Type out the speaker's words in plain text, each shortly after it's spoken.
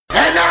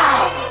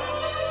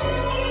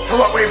for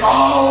what we've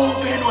all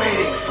been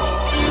waiting for.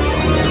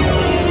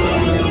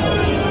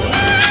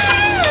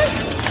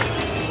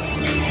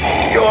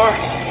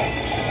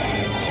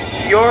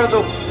 You're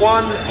the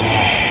one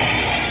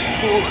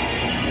who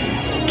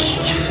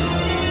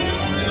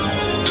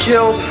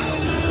killed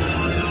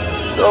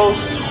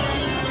those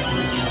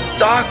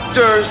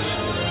doctors.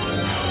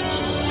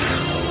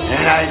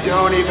 And I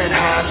don't even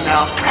have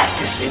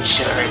malpractice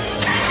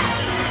insurance.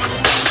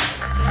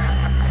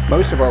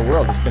 Most of our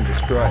world has been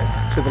destroyed.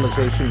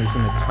 Civilization is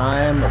in a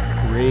time of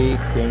great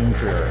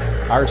danger.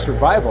 Our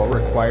survival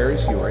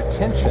requires your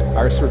attention.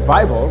 Our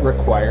survival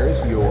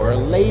requires your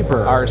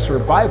labor. Our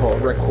survival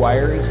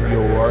requires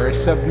your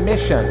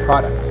submission.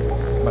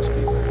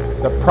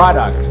 The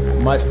product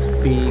must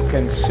be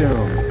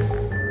consumed.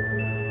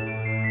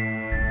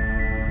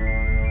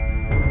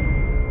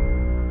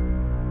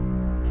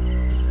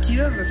 Do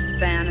you ever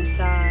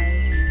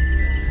fantasize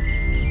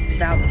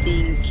about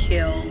being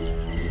killed?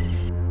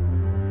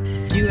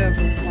 Do you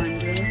ever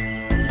wonder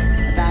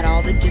about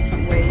all the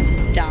different ways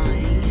of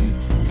dying,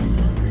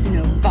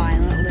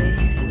 violently?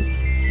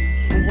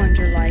 And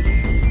wonder,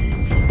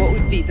 what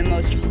would be the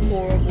most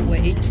horrible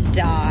way to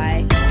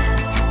die?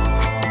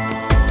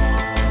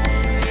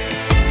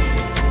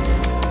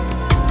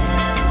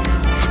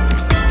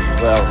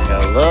 Well,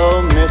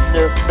 hello,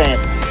 Mr.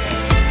 Fancy Pants.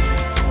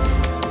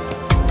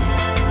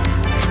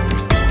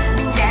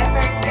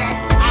 Never get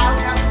out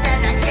of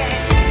bed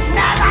again.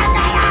 Never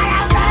get out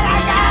of bed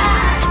again.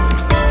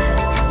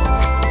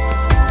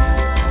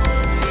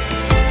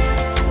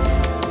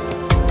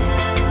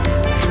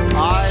 I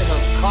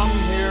have come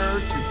here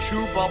to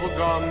chew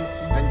bubblegum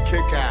and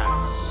kick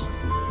ass.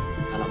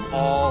 And I'm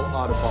all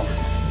out of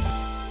bubblegum.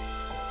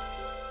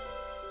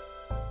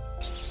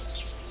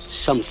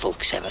 Some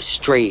folks have a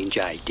strange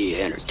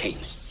idea of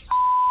entertainment.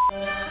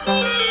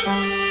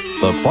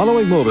 The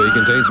following movie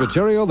contains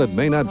material that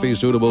may not be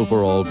suitable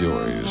for all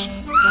viewers.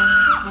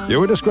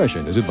 Your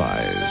discretion is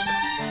advised.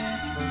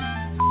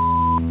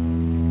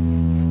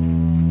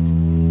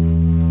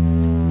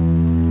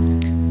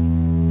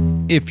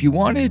 If you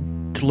wanted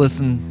to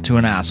listen to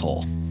an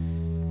asshole,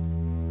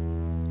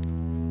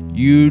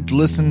 you'd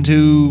listen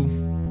to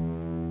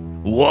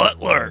What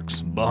Lurks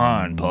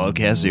Behind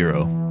Podcast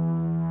Zero.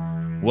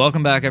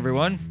 Welcome back,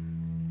 everyone,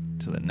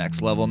 to the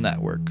Next Level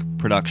Network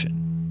production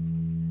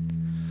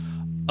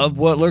of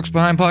What Lurks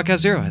Behind Podcast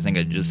Zero. I think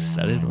I just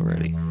said it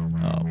already.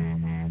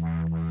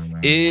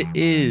 It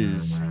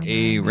is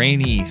a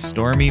rainy,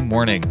 stormy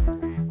morning.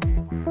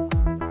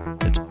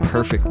 It's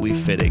perfectly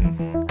fitting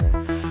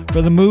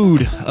for the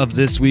mood of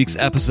this week's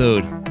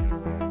episode,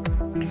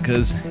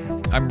 because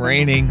I'm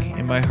raining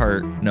in my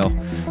heart. No.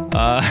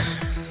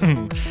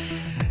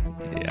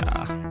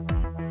 Yeah.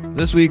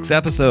 This week's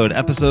episode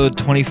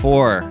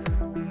 24,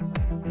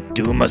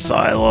 Doom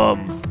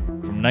Asylum,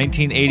 from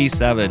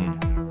 1987.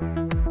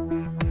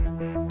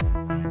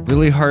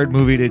 Really hard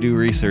movie to do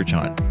research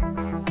on.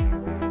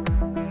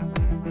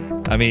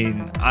 I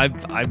mean,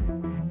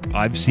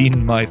 I've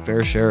seen my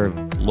fair share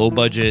of low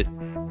budget,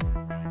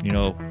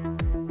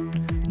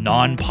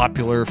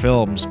 non-popular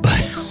films, but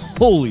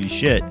holy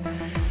shit,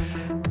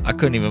 I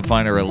couldn't even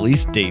find a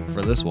release date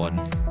for this one.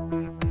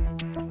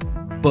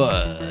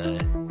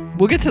 But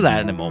we'll get to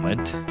that in a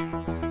moment.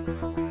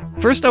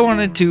 First, I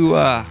wanted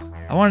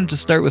to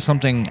start with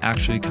something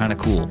actually kind of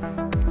cool.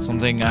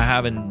 Something I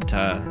haven't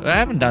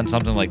done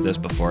something like this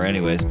before.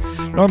 Anyways,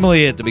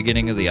 normally at the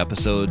beginning of the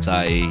episodes,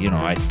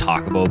 I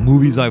talk about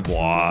movies I've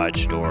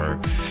watched, or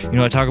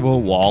I talk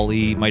about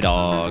Wally, my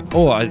dog.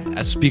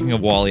 Speaking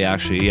of Wally,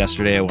 actually,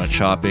 yesterday I went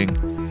shopping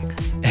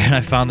and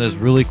I found this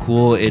really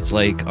cool. It's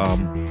like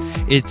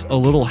it's a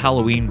little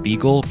Halloween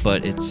beagle,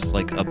 but it's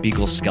like a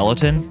beagle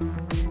skeleton.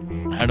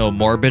 I don't know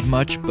morbid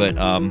much, but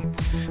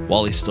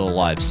Wally's still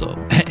alive, so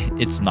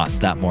it's not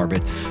that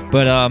morbid.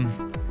 But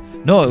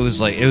no, it was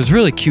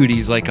really cute.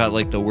 He's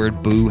got the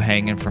word boo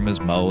hanging from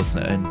his mouth,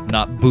 and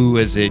not boo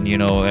as in,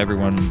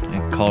 everyone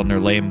calling their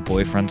lame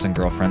boyfriends and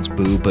girlfriends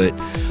boo, but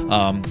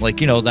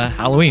that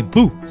Halloween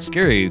boo,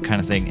 scary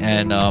kind of thing.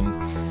 And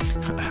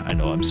I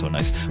know I'm so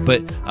nice,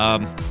 but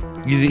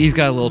he's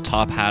got a little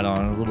top hat on,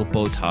 a little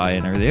bow tie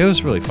and everything. It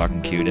was really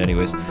fucking cute.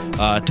 Anyways,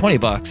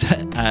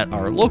 $20 at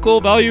our local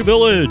Value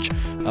Village.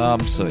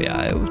 So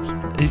yeah,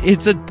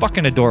 it's a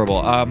fucking adorable.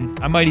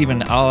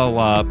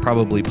 I'll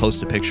probably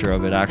post a picture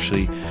of it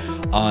actually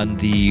on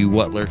the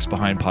What Lurks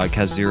Behind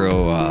Podcast Zero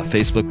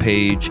Facebook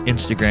page,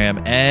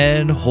 Instagram,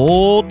 and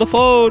hold the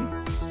phone.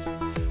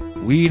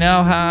 We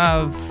now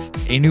have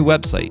a new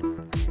website.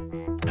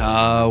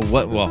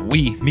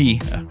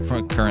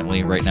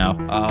 Currently right now.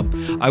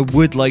 I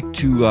would like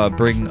to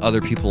bring other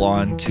people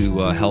on to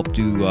help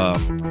do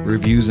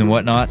reviews and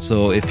whatnot.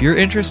 So if you're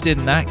interested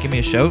in that, give me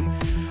a shout.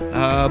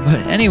 But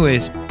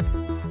anyways,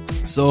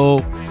 so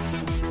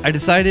I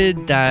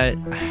decided that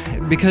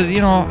because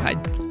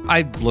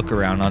I look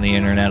around on the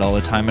internet all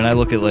the time, and I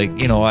look at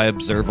I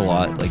observe a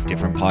lot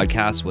different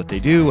podcasts, what they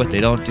do, what they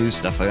don't do,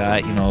 stuff like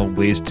that,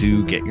 ways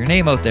to get your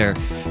name out there.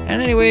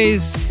 And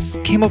anyways,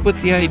 came up with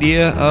the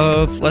idea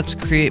of let's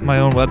create my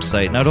own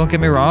website. Now don't get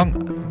me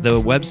wrong,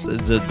 the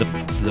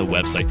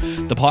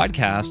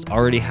podcast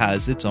already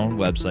has its own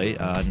website,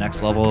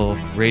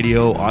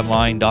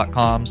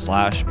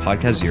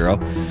 nextlevelradioonline.com/podcast zero.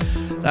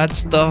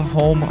 That's the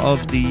home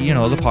of the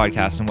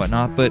podcast and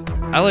whatnot. But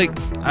I like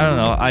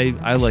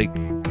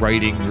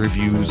writing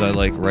reviews. I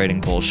like writing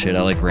bullshit.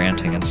 I like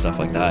ranting and stuff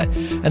like that.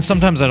 And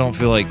sometimes I don't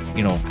feel like,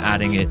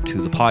 adding it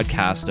to the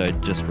podcast.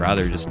 I'd just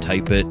rather just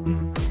type it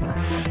and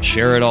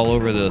share it all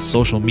over the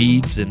social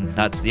medias, and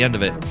that's the end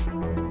of it.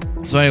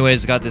 So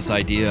anyways, I got this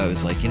idea. I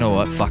was like, you know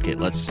what? Fuck it.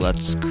 Let's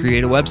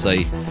create a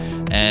website.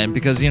 And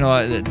because,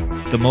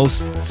 the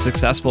most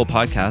successful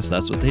podcasts,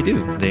 that's what they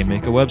do. They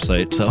make a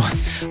website. So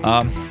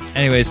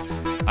anyways,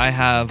 I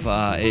have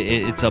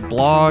it's a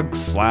blog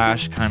 /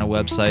 kind of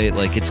website.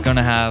 Like, it's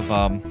gonna have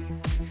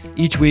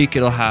each week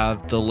it'll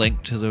have the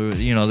link to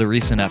the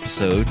recent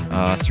episode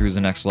through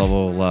the Next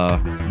Level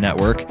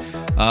network,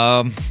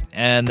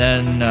 and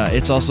then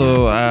it's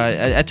also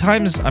at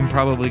times I'm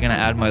probably gonna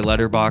add my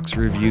Letterboxd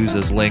reviews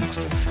as links,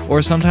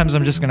 or sometimes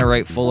I'm just gonna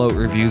write full out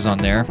reviews on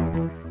there.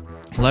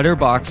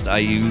 Letterboxd I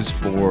use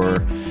for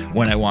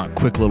when I want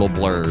quick little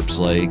blurbs,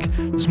 like,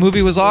 this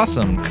movie was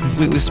awesome,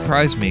 completely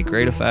surprised me,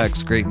 great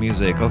effects, great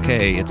music,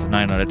 okay, it's a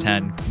 9 out of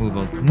 10,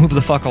 move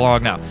the fuck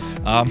along now.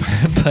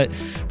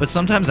 But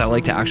sometimes I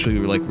like to actually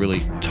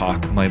really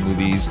talk my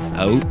movies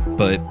out,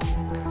 but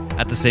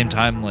at the same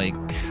time, like,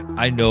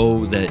 I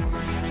know that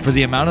for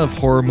the amount of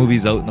horror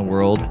movies out in the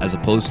world, as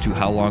opposed to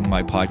how long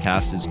my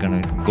podcast is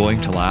going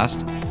to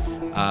last,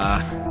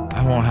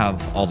 I won't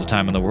have all the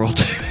time in the world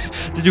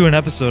to do an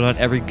episode on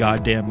every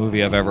goddamn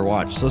movie I've ever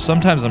watched. So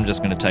sometimes I'm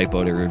just going to type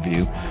out a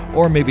review,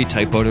 or maybe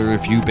type out a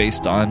review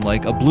based on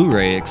like a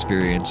Blu-ray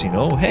experience.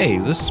 Hey,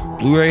 this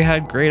Blu-ray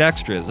had great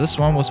extras. This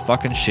one was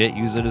fucking shit.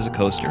 Use it as a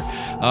coaster.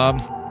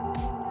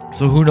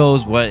 So who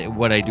knows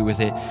what I do with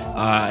it.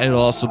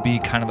 It'll also be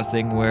kind of a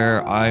thing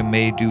where I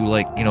may do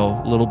like,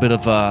 a little bit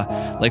of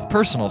like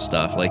personal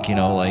stuff. Like,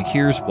 like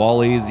here's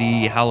Wally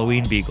the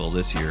Halloween Beagle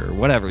this year or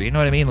whatever. You know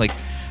what I mean? Like,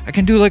 I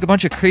can do like a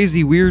bunch of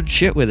crazy weird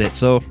shit with it.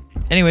 So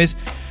anyways,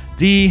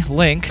 the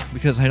link,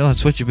 because I know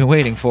that's what you've been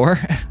waiting for,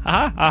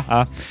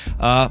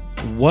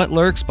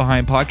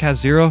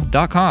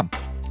 whatlurksbehindpodcastzero.com.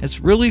 It's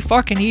really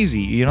fucking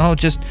easy,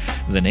 just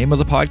the name of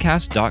the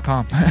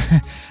podcast.com.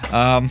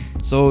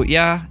 So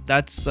yeah,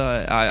 that's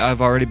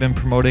I've already been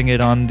promoting it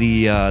on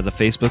the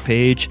Facebook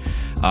page.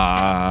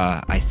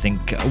 I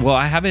think,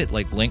 I have it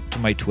like linked to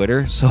my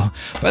Twitter. So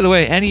by the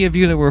way, any of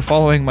you that were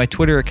following my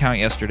Twitter account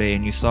yesterday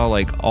and you saw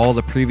like all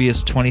the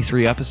previous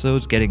 23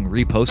 episodes getting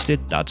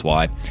reposted, that's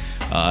why.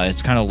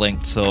 It's kind of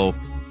linked, so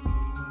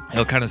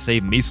it'll kind of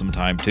save me some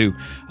time too.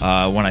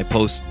 When I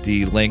post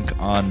the link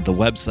on the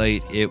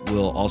website, it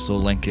will also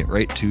link it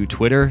right to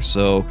Twitter,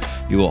 so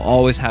you will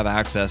always have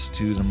access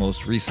to the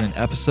most recent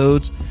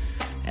episodes.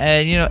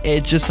 And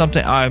it's just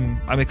something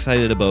I'm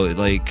excited about.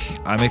 Like,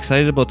 I'm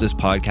excited about this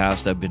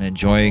podcast. I've been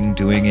enjoying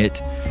doing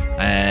it,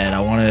 and I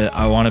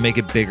want to make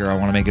it bigger. I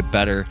want to make it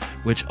better.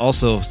 Which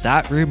also,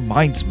 that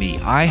reminds me,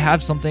 I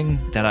have something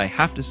that I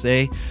have to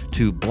say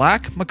to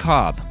Black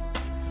Macabre.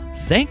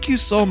 Thank you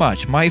so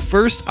much. My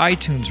first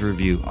iTunes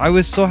review. I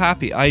was so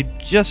happy. I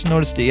just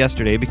noticed it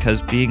yesterday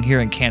because being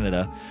here in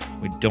Canada,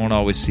 we don't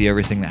always see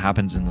everything that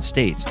happens in the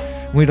States.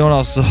 We don't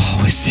also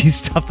always see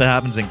stuff that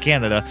happens in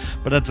Canada,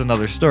 but that's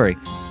another story.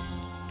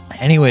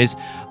 Anyways,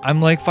 I'm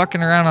like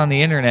fucking around on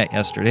the internet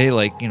yesterday,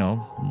 like,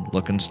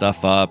 looking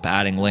stuff up,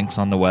 adding links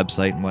on the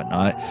website and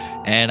whatnot,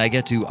 and I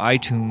get to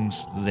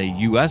iTunes, the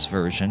US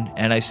version,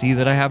 and I see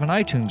that I have an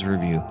iTunes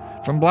review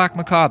from Black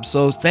Macabre.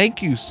 So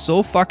thank you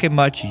so fucking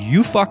much.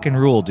 You fucking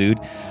rule, dude.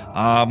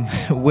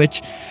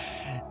 Which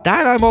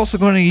that I'm also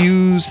going to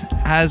use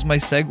as my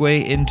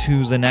segue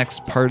into the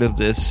next part of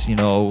this,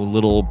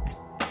 little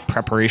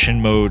preparation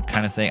mode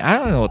kind of thing. I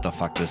don't know what the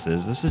fuck this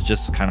is. This is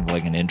just kind of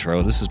like an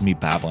intro. This is me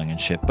babbling and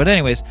shit. But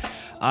anyways,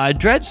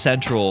 Dread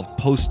Central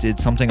posted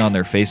something on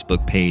their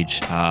Facebook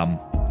page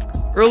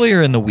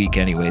earlier in the week.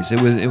 Anyways, it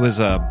was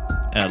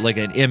like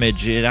an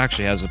image. It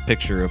actually has a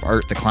picture of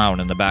Art the Clown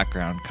in the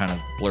background, kind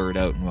of blurred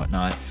out and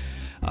whatnot.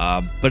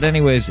 But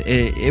anyways,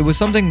 it was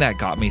something that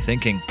got me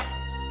thinking,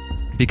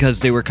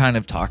 because they were kind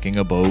of talking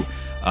about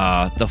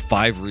the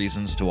 5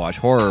 reasons to watch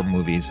horror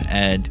movies.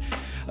 And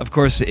of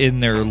course,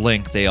 in their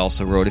link, they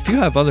also wrote, if you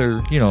have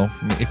other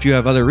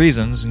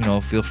reasons,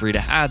 feel free to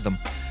add them.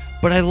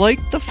 But I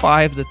liked the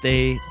 5 that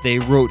they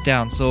wrote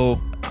down.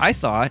 So I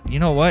thought, you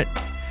know what?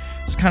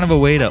 It's kind of a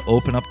way to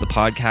open up the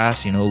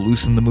podcast,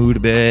 loosen the mood a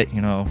bit,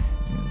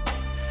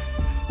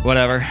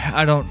 whatever.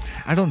 I don't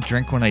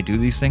drink when I do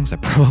these things. I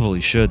probably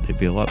should. They'd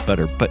be a lot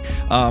better. But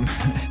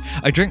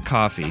I drink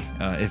coffee,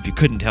 if you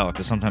couldn't tell,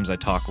 because sometimes I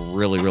talk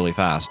really, really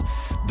fast.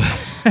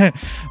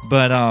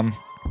 But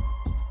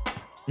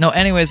no,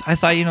 anyways, I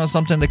thought,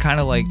 something to kind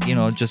of like,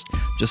 just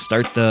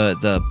start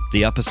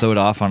the episode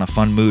off on a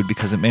fun mood,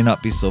 because it may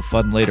not be so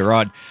fun later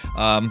on.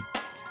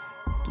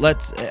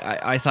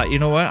 I thought, you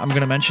know what, I'm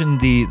going to mention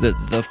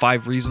the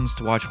 5 reasons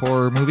to watch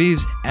horror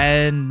movies,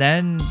 and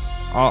then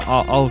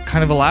I'll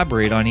kind of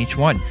elaborate on each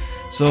one.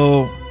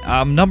 So,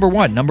 number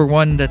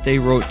one that they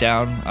wrote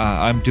down,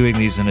 I'm doing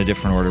these in a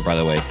different order, by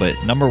the way,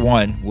 but number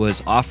one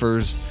was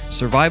offers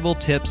survival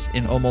tips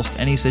in almost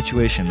any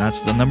situation.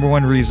 That's the number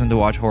one reason to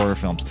watch horror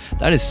films.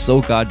 That is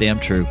so goddamn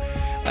true.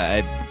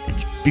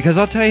 Because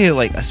I'll tell you,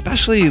 like,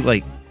 especially,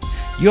 like,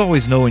 you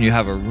always know when you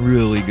have a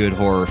really good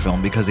horror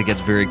film because it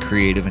gets very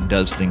creative and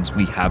does things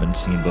we haven't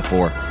seen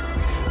before.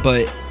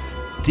 But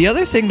the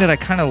other thing that I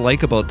kind of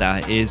like about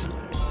that is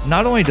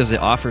not only does it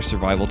offer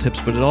survival tips,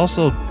 but it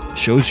also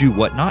shows you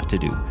what not to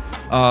do.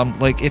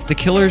 Like, if the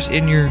killer's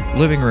in your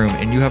living room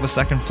and you have a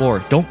second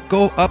floor, don't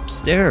go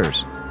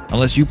upstairs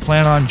unless you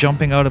plan on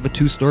jumping out of a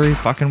 2-story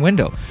fucking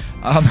window.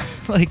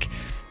 Like,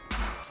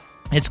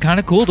 it's kind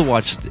of cool to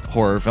watch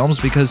horror films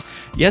because,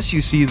 yes, you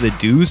see the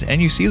do's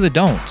and you see the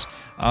don'ts.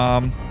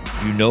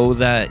 You know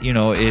that, you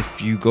know,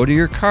 if you go to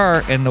your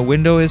car and the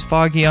window is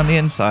foggy on the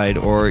inside,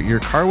 or your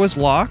car was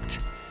locked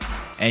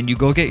and you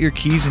go get your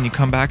keys and you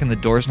come back and the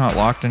door's not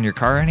locked in your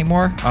car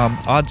anymore,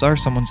 odds are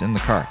someone's in the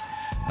car.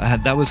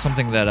 That was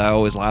something that I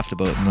always laughed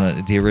about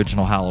in the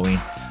original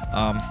Halloween.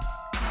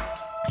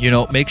 You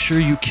know, make sure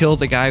you kill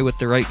the guy with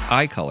the right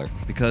eye color,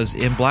 because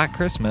in Black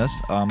Christmas,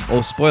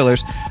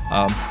 spoilers,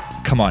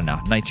 come on now,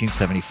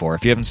 1974.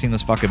 If you haven't seen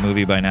this fucking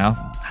movie by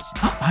now,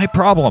 that's not my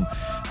problem.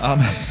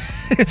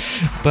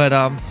 But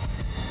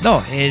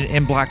no,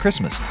 in Black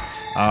Christmas,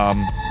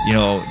 you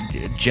know,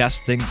 Jess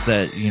thinks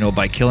that, you know,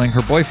 by killing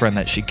her boyfriend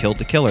that she killed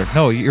the killer.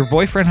 No, your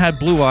boyfriend had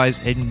blue eyes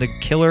and the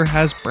killer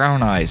has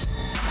brown eyes.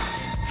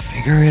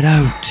 Figure it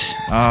out.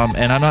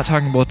 And I'm not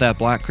talking about that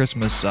Black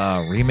Christmas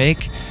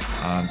remake,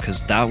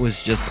 because that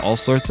was just all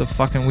sorts of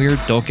fucking weird.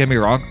 Don't get me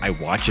wrong, I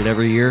watch it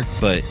every year,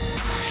 but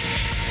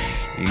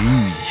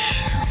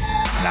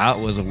that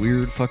was a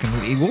weird fucking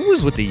movie. What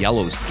was with the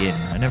yellow skin?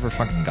 I never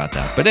fucking got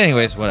that. But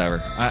anyways,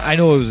 whatever. I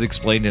know it was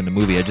explained in the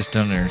movie. I just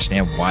don't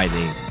understand why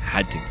they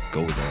had to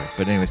go there.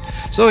 But anyways,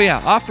 so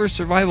yeah, offer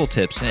survival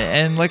tips.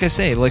 And like I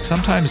say, like,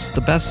 sometimes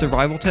the best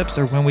survival tips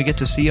are when we get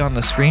to see on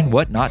the screen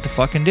what not to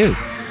fucking do.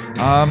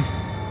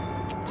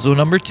 So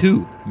number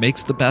 2,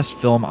 makes the best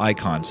film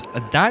icons.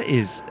 That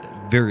is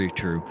very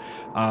true.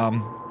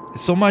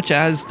 So much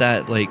as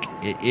that, like,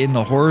 in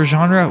the horror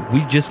genre,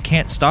 we just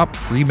can't stop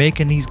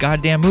remaking these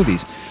goddamn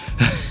movies.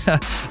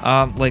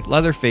 Like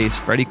Leatherface,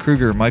 Freddy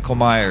Krueger, Michael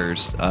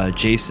Myers,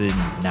 Jason,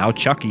 now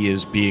Chucky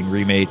is being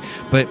remade.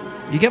 But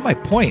you get my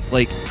point.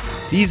 Like,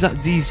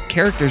 these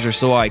characters are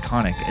so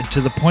iconic,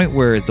 to the point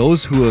where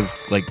those who have,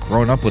 like,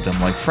 grown up with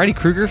them, like Freddy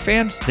Krueger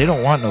fans, they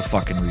don't want no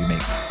fucking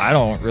remakes. I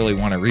don't really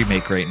want a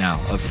remake right now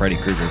of Freddy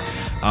Krueger.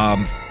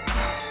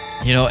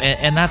 You know,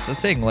 and that's the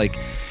thing. Like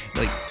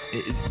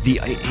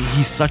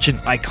he's such an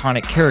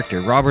iconic character.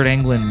 Robert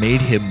Englund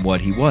made him what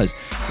he was.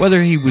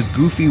 Whether he was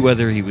goofy,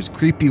 whether he was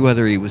creepy,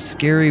 whether he was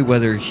scary,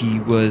 whether he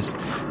was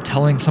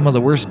telling some of the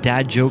worst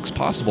dad jokes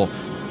possible,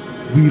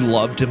 we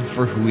loved him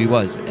for who he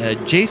was.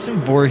 Jason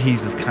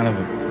Voorhees is kind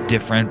of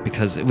different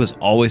because it was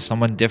always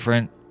someone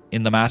different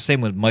in the mask.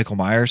 Same with Michael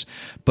Myers,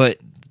 but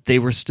they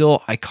were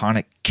still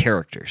iconic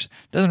characters.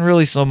 Doesn't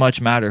really so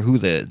much matter who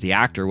the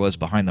actor was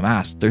behind the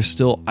mask. They're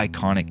still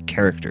iconic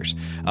characters.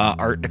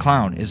 Art the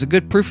Clown is a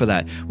good proof of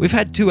that. We've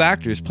had 2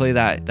 actors play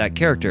that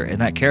character, and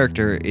that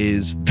character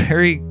is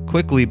very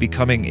quickly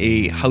becoming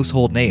a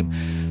household name.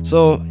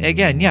 So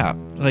again, yeah,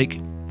 like,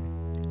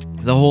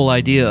 the whole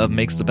idea of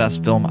makes the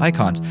best film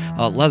icons.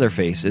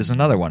 Leatherface is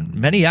another one.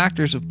 Many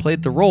actors have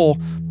played the role,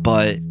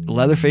 but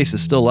Leatherface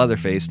is still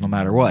Leatherface no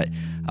matter what.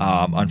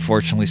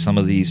 Unfortunately, some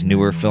of these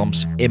newer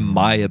films, in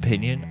my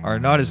opinion, are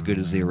not as good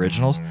as the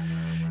originals.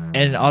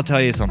 And I'll tell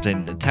you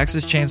something,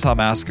 Texas Chainsaw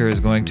Massacre is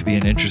going to be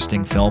an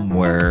interesting film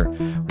where,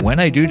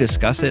 when I do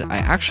discuss it, I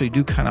actually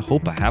do kind of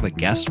hope I have a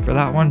guest for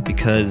that one,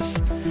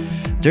 because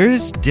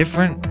there's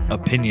different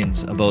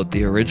opinions about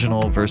the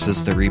original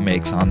versus the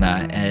remakes on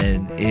that,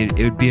 and it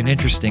would be an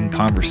interesting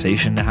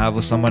conversation to have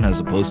with someone as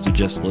opposed to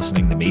just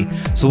listening to me.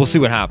 So we'll see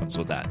what happens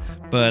with that.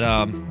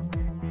 But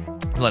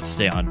let's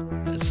stay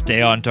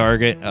on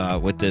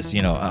target with this,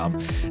 you know.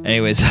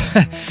 Anyways,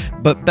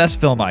 but best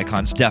film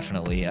icons,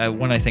 definitely.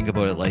 When I think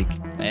about it, like,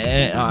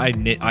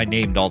 I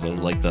named all the,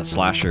 like, the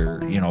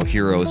slasher, you know,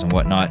 heroes and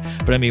whatnot.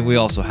 But I mean, we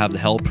also have the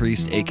Hell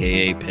Priest,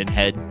 aka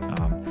Pinhead.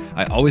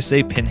 I always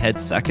say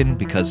Pinhead second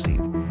because he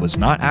was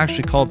not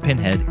actually called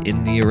Pinhead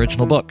in the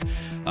original book.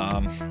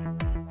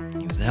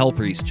 He was a Hell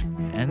Priest.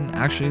 And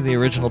actually, the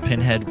original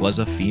Pinhead was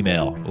a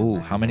female. Oh,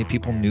 how many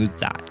people knew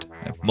that?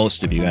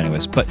 Most of you,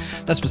 anyways. But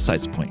that's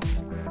besides the point.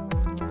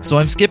 So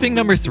I'm skipping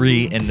number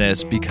 3 in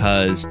this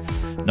because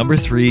number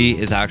 3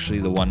 is actually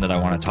the one that I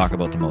want to talk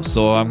about the most.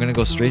 So I'm going to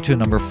go straight to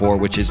number 4,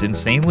 which is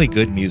insanely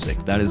good music.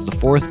 That is the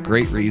 4th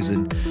great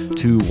reason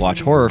to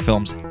watch horror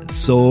films.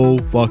 So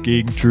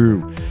fucking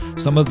true.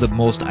 Some of the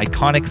most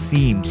iconic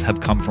themes have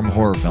come from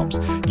horror films.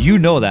 You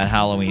know that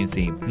Halloween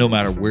theme. No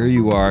matter where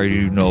you are,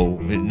 you know,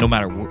 no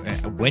matter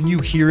when you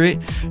hear it,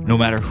 no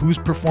matter who's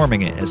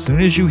performing it, as soon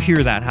as you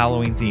hear that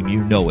Halloween theme,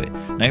 you know it.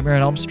 Nightmare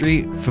on Elm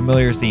Street,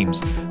 familiar themes.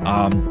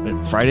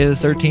 Friday the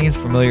 13th,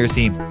 familiar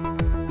theme.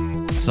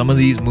 Some of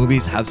these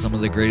movies have some of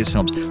the greatest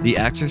films. The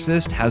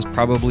Exorcist has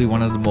probably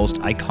one of the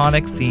most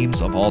iconic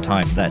themes of all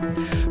time. That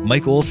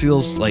Mike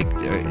Oldfield's Mike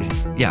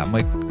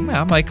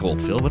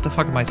Oldfield. What the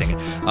fuck am I thinking?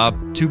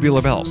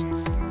 Tubular Bells.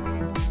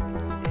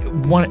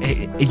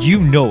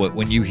 You know it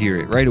when you hear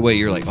it right away.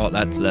 You're like, oh,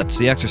 that's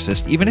The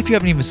Exorcist. Even if you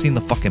haven't even seen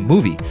the fucking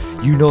movie,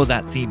 you know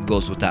that theme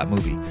goes with that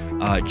movie.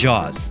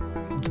 Jaws.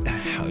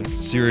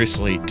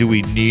 Seriously, do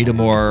we need a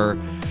more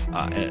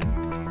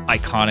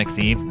iconic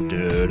theme?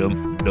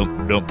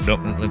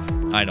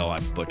 I know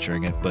I'm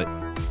butchering it, but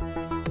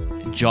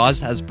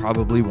Jaws has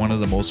probably one of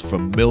the most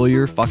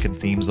familiar fucking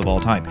themes of all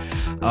time.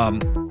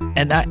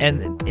 And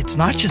it's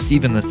not just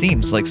even the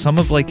themes. Like some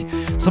of the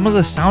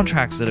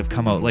soundtracks that have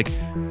come out, like,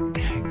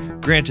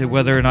 granted,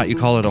 whether or not you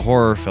call it a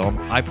horror film,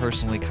 I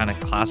personally kind of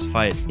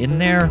classify it in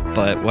there,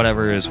 but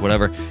whatever is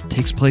whatever.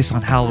 Takes place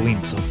on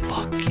Halloween, so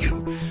fuck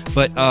you.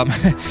 But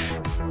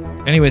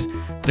anyways,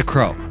 The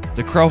Crow.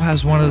 The Crow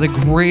has one of the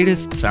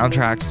greatest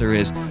soundtracks there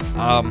is.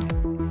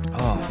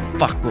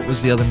 What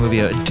was the other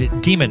movie?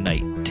 Demon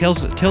Knight.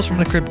 Tales from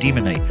the Crypt,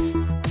 Demon Knight.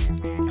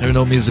 There's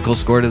no musical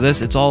score to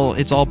this. It's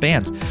all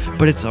bands,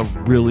 but it's a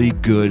really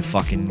good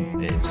fucking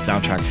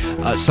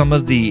soundtrack. Some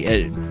of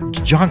the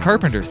John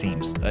Carpenter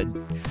themes.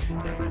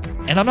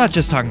 And I'm not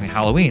just talking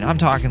Halloween. I'm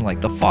talking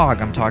like The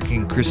Fog. I'm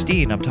talking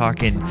Christine. I'm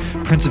talking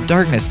Prince of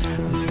Darkness.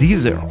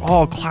 These are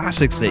all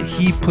classics that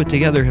he put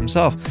together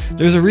himself.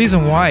 There's a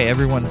reason why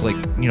everyone's like,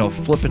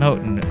 flipping out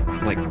and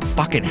like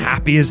fucking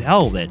happy as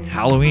hell that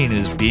Halloween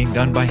is being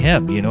done by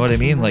him. You know what I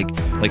mean? Like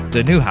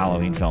the new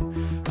Halloween film.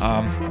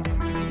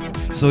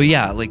 So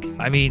yeah, like,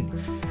 I mean,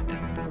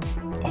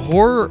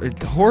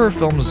 horror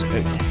films,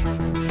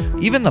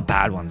 even the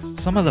bad ones,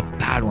 some of the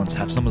bad ones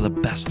have some of the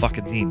best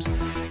fucking themes.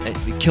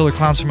 Killer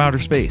Clowns from Outer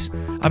Space.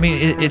 I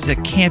mean, it's a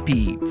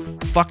campy,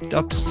 fucked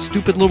up,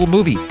 stupid little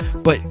movie,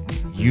 but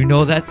you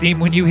know that theme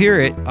when you hear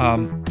it.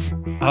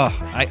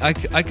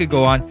 I could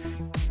go on.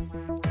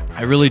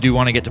 I really do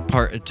want to get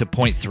to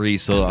point 3,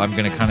 so I'm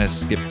going to kind of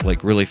skip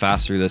like really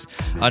fast through this.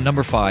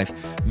 Number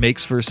 5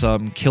 makes for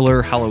some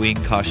killer Halloween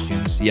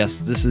costumes. Yes,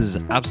 this is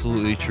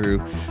absolutely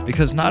true,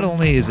 because not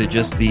only is it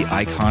just the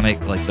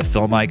iconic, like the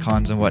film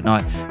icons and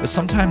whatnot, but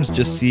sometimes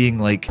just seeing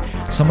like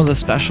some of the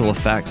special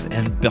effects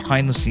and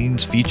behind the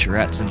scenes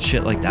featurettes and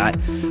shit like that.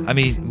 I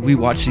mean, we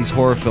watch these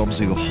horror films,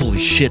 we go, holy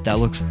shit, that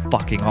looks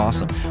fucking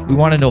awesome. We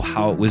want to know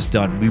how it was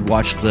done. We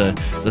watch the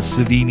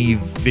Savini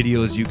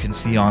videos you can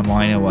see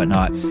online and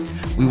whatnot.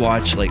 We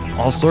watch like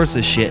all sorts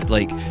of shit.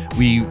 Like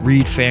we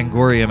read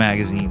Fangoria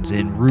magazines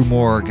and Rue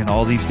Morgue and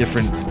all these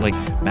different like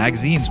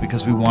magazines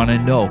because we want to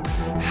know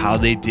how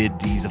they did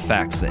these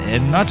effects.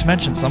 And not to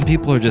mention, some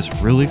people are just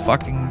really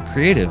fucking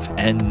creative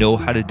and know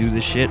how to do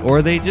this shit,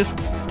 or they just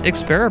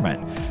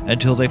experiment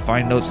until they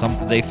find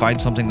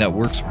something that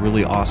works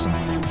really awesome.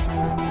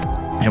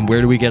 And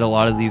where do we get a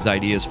lot of these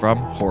ideas from?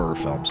 Horror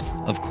films,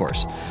 of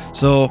course.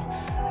 So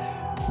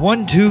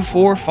 1, 2,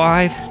 4,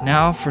 5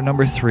 now for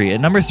number 3.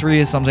 And number 3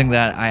 is something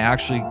that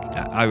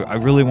I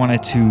really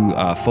wanted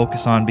to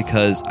focus on,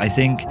 because I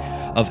think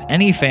of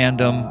any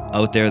fandom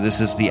out there, this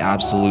is the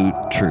absolute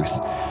truth.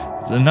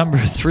 The number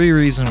 3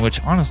 reason, which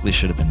honestly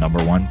should have been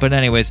number 1, but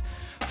anyways,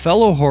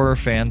 fellow horror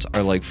fans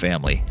are like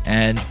family.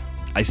 And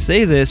I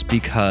say this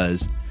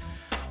because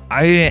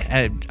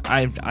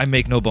I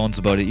make no bones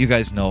about it. You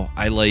guys know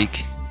I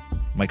like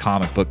my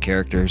comic book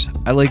characters.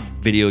 I like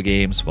video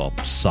games, well,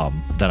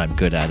 some that I'm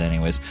good at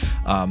anyways,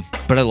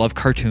 but I love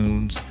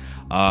cartoons.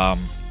 I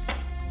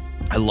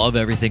love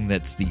everything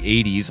that's the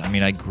 80s. I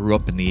mean, I grew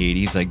up in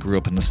the 80s. I grew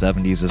up in the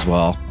 70s as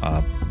well.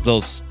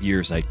 Those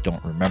years I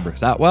don't remember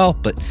that well,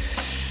 but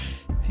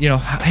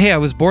hey, I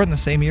was born the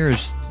same year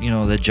as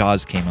that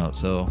Jaws came out,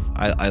 so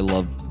I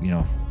love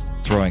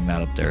throwing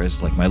that up there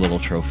as like my little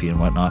trophy and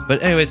whatnot.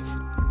 But anyways,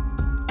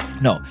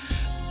 no,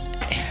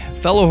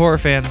 fellow horror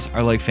fans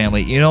are like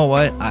family. You know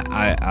what?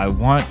 I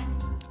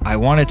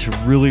wanted to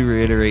really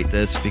reiterate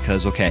this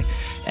because, okay,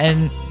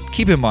 and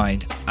keep in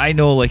mind, I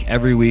know like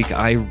every week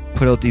I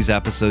put out these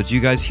episodes, you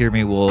guys hear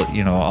me,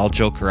 I'll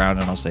joke around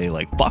and I'll say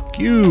like, fuck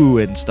you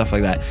and stuff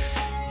like that.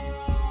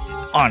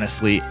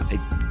 Honestly,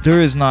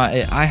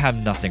 I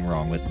have nothing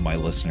wrong with my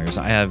listeners.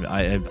 I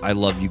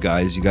love you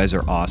guys. You guys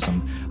are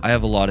awesome. I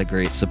have a lot of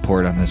great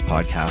support on this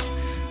podcast.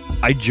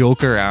 I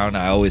joke around.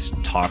 I always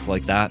talk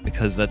like that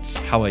because that's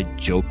how I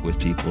joke with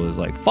people, is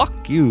like,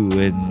 fuck you.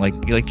 And like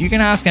you can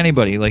ask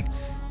anybody. Like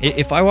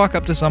if I walk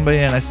up to somebody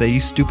and I say,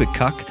 you stupid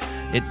cuck,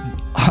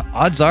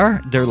 odds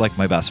are they're like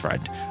my best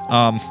friend.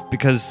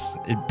 Because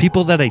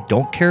people that I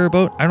don't care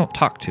about, I don't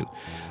talk to.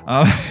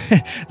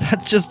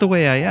 That's just the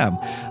way I am.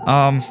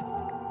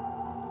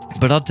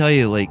 But I'll tell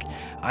you, like,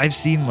 I've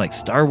seen like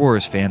Star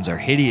Wars fans are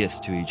hideous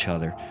to each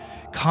other.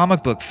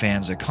 Comic book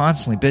fans are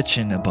constantly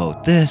bitching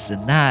about this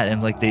and that,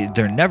 and like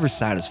they're never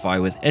satisfied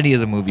with any of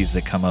the movies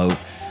that come out.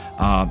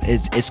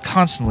 It's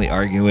constantly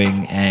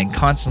arguing, and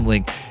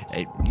constantly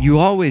you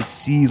always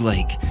see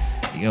like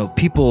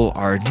people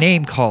are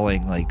name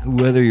calling, like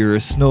whether you're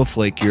a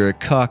snowflake, you're a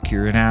cuck,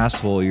 you're an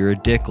asshole, you're a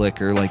dick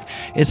licker. Like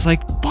it's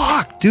like,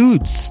 fuck,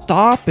 dude,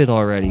 stop it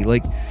already.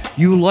 Like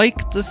You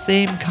like the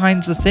same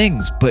kinds of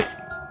things, but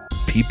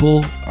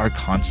people are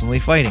constantly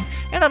fighting.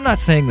 And I'm not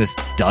saying this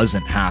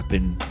doesn't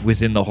happen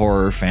within the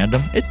horror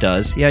fandom. It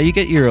does. Yeah, you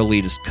get your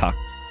elitist cuck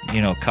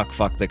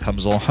fuck that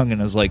comes along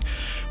and is like,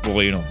 well,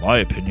 my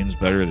opinion's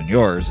better than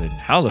yours, and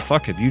how the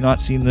fuck have you not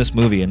seen this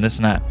movie and this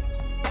and that?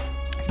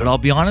 But I'll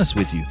be honest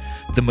with you,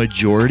 the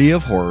majority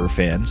of horror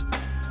fans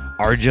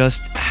are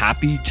just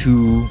happy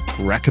to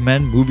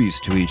recommend movies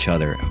to each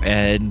other.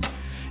 And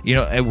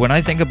when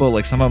I think about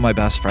like some of my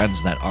best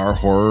friends that are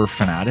horror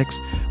fanatics,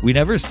 we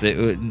never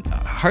say,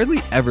 hardly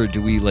ever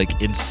do we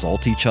like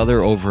insult each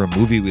other over a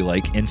movie we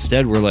like.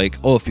 Instead, we're like,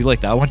 oh, if you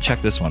like that one,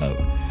 check this one out.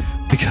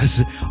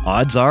 Because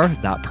odds are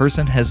that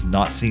person has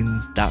not seen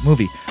that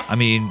movie. I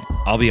mean,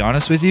 I'll be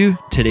honest with you,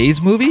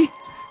 today's movie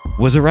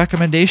was a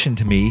recommendation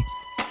to me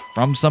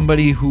from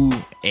somebody who,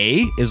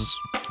 A, is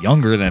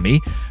younger than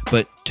me,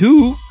 but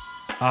 2,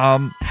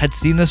 had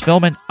seen this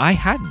film and I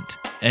hadn't.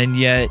 And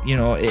yet,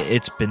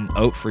 it's been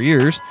out for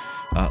years.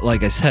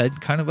 Like I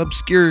said, kind of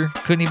obscure.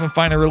 Couldn't even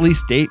find a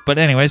release date. But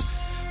anyways,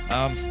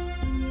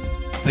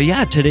 but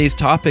yeah, today's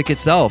topic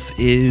itself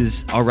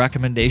is a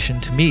recommendation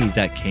to me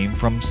that came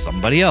from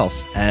somebody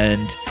else.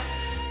 And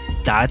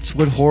that's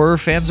what horror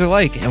fans are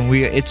like. And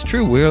it's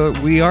true.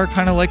 We are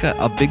kind of like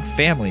a big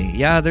family.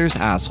 Yeah, there's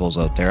assholes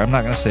out there. I'm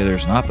not going to say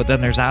there's not, but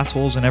then there's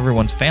assholes in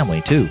everyone's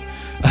family too.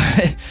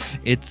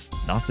 It's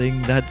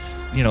nothing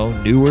that's,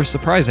 new or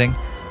surprising.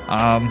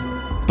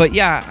 But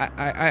yeah,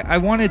 I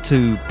wanted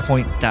to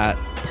point that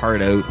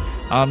part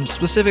out,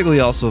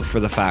 specifically also for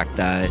the fact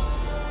that,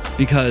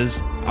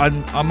 because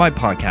on my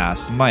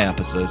podcast, my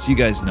episodes, you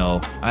guys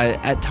know,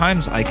 at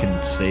times I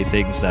can say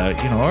things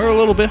that, are a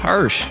little bit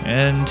harsh,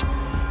 and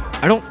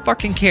I don't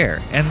fucking care.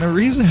 And the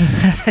reason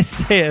I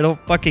say I don't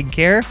fucking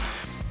care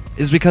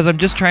is because I'm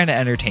just trying to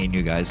entertain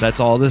you guys. That's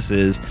all this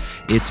is.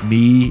 It's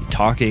me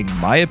talking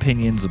my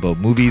opinions about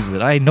movies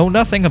that I know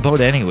nothing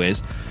about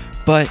anyways.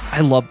 But I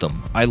love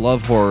them. I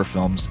love horror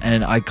films,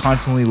 and I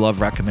constantly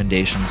love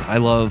recommendations. I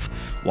love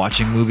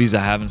watching movies I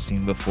haven't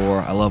seen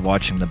before. I love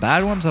watching the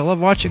bad ones. I love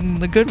watching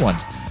the good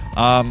ones.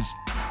 I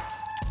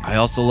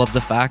also love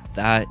the fact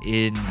that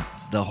in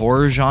the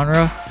horror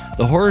genre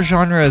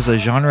is a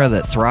genre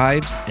that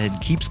thrives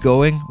and keeps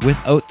going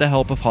without the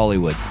help of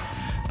Hollywood.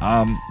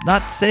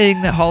 Not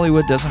saying that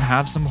Hollywood doesn't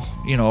have some,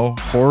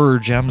 horror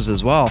gems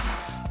as well,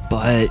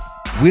 but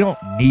we don't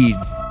need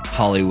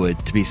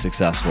Hollywood to be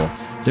successful.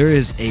 There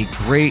is a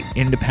great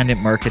independent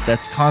market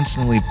that's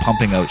constantly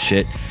pumping out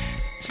shit.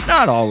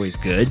 Not always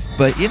good,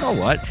 but you know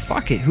what?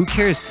 Fuck it. Who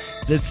cares?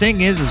 The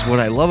thing is what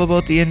I love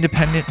about the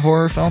independent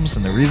horror films,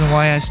 and the reason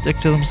why I stick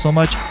to them so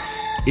much,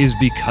 is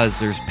because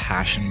there's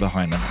passion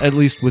behind them. At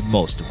least with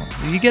most of them.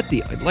 You get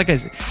like I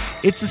said,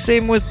 it's the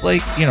same with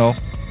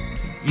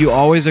you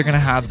always are going to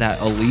have that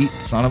elite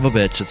son of a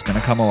bitch that's going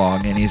to come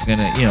along, and he's going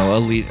to,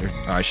 elite, or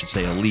I should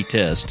say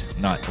elitist,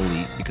 not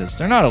elite, because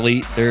they're not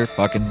elite, they're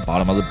fucking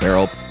bottom of the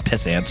barrel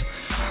piss ants.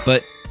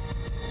 But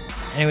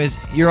anyways,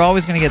 you're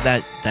always going to get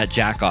that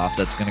jack off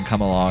that's going to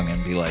come along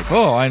and be like,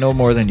 oh, I know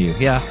more than you.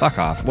 Yeah, fuck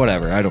off,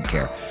 whatever, I don't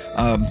care.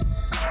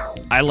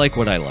 I like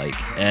what I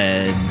like,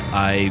 and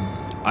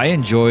I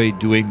enjoy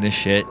doing this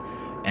shit.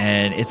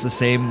 And it's the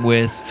same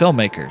with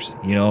filmmakers.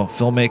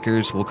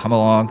 Filmmakers will come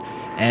along,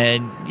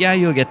 and yeah,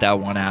 you'll get that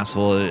one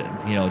asshole,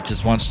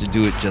 just wants to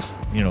do it, just,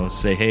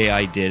 say, hey,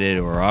 I did it,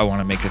 or I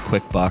want to make a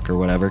quick buck or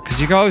whatever, because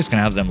you're always going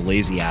to have them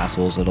lazy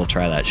assholes that'll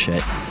try that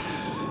shit.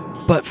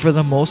 But for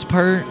the most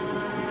part,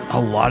 a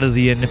lot of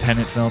the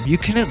independent film, you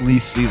can at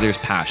least see there's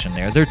passion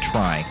there. They're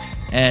trying.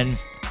 And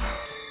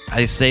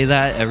I say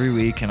that every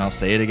week, and I'll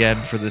say it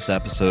again for this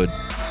episode,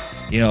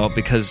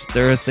 because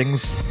there are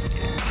things.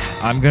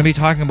 I'm going to be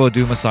talking about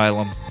Doom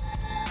Asylum.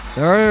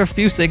 There are a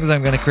few things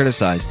I'm going to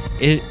criticize.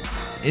 It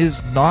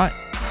is not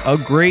a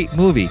great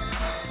movie.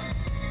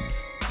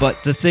 But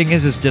the thing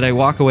is did I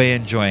walk away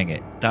enjoying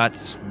it?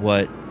 That's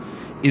what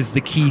is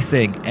the key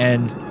thing.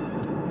 And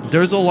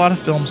there's a lot of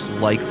films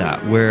like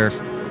that where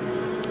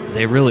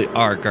they really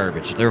are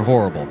garbage. They're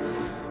horrible.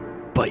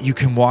 But you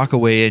can walk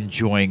away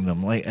enjoying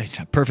them. Like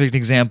a perfect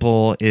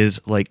example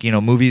is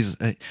movies.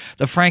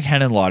 The Frank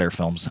Henenlotter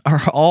films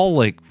are all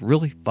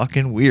really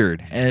fucking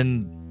weird,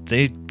 and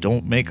they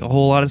don't make a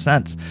whole lot of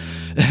sense.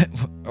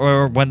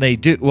 Or when they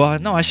do, well,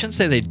 no, I shouldn't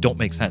say they don't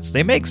make sense.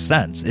 They make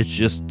sense. It's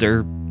just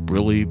they're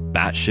really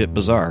batshit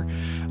bizarre.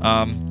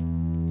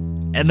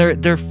 And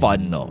they're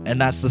fun though, and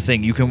that's the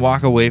thing. You can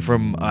walk away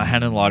from a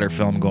Henenlotter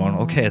film going,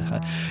 okay,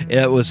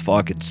 it was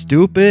fucking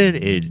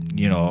stupid.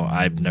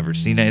 I've never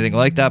seen anything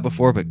like that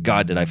before, but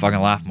God, did I fucking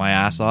laugh my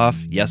ass off?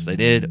 Yes, I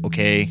did.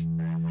 Okay,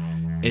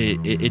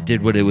 it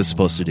did what it was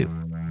supposed to do.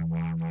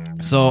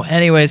 So,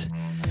 anyways,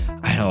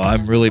 I know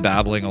I'm really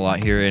babbling a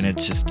lot here, and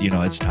it's just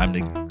it's time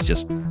to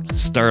just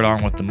start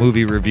on with the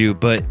movie review,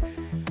 but.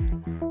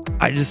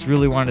 I just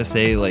really wanted to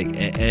say,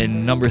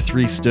 and number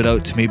 3 stood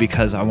out to me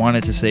because I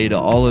wanted to say to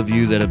all of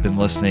you that have been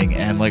listening,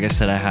 and like I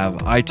said, I have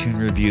iTunes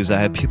reviews, I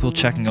have people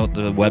checking out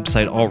the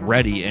website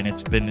already, and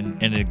it's been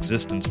in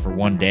existence for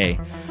one day.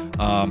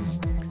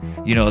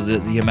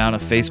 the amount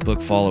of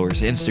Facebook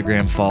followers,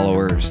 Instagram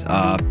followers,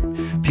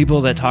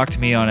 people that talk to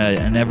me on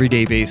an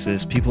everyday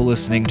basis, people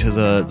listening to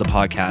the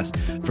podcast,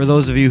 for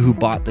those of you who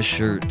bought the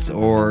shirts,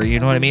 or you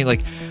know what I mean,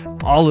 like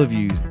all of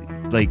you,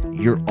 like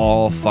you're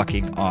all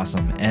fucking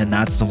awesome. And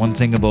that's the one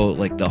thing about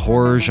like the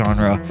horror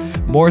genre,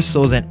 more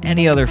so than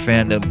any other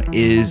fandom,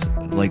 is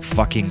like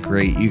fucking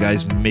great. You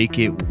guys make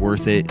it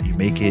worth it. You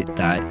make it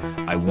that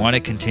I want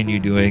to continue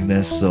doing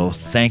this. So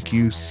thank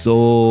you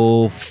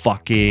so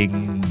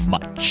fucking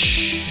much.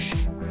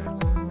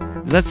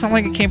 Does that sound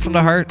like it came from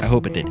the heart? I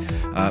hope it did.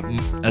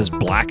 As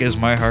black as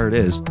my heart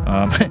is.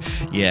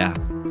 Yeah.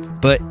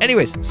 But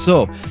anyways,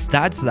 so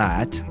that's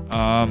that.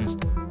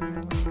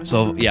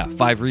 So yeah,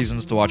 5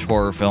 reasons to watch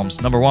horror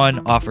films. Number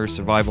 1, offers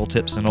survival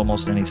tips in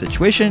almost any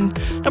situation.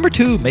 Number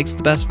 2, makes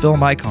the best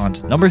film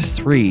icons. Number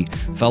 3,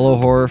 fellow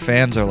horror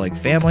fans are like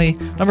family.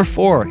 Number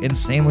 4,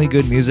 insanely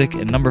good music.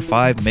 And number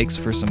 5, makes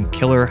for some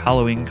killer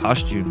Halloween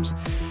costumes.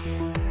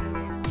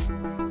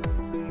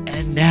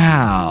 And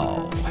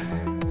now,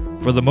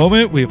 for the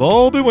moment we've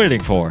all been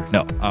waiting for.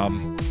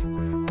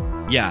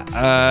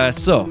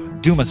 So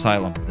Doom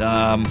Asylum.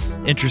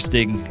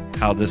 Interesting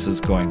how this is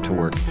going to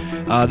work.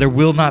 There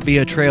will not be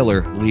a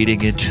trailer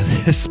leading into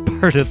this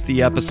part of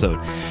the episode,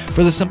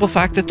 for the simple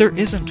fact that there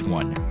isn't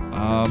one.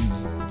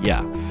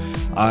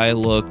 I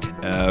looked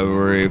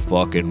every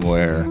fucking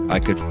where I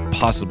could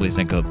possibly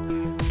think of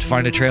to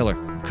find a trailer.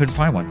 Couldn't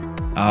find one.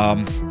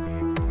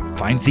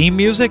 Find theme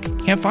music?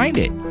 Can't find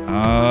it.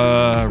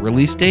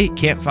 Release date?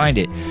 Can't find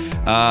it.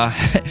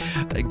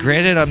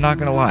 Granted, I'm not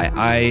gonna lie,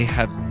 I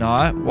have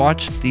not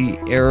watched the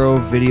Arrow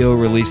video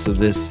release of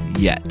this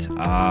yet.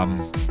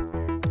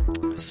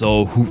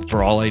 So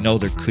for all I know,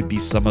 there could be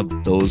some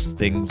of those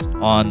things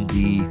on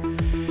the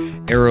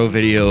Arrow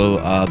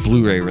video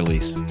Blu-ray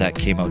release that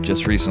came out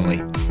just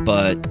recently.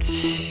 But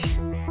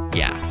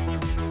yeah,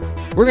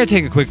 we're gonna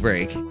take a quick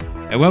break,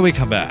 and when we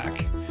come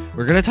back,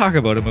 we're gonna talk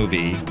about a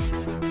movie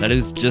that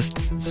is just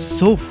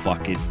so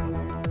fucking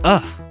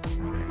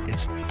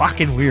it's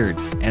fucking weird.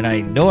 And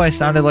I know I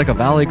sounded like a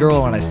Valley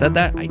girl when I said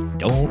that. I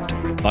don't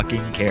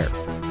fucking care.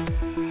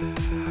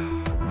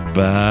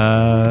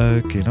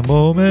 Back in a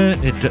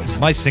moment.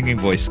 My singing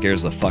voice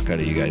scares the fuck out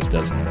of you guys,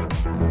 doesn't it?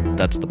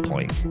 That's the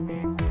point.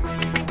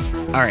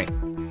 All right.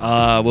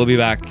 We'll be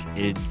back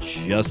in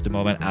just a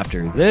moment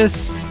after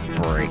this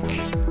break.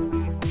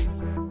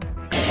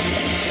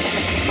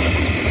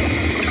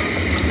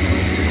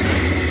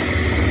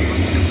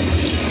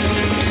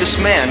 This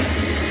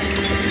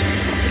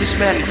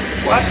man,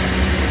 what?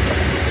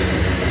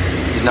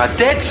 He's not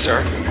dead,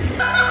 sir.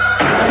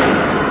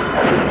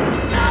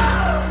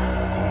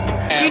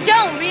 You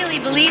don't really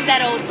believe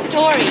that old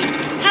story.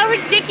 How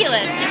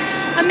ridiculous.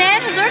 A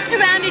man who lurks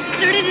around a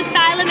deserted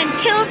asylum and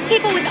kills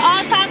people with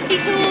autopsy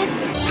tools.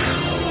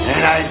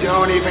 And I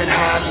don't even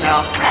have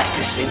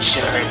malpractice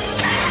insurance.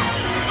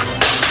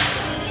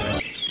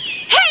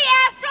 Hey,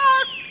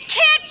 assholes!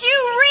 Can't you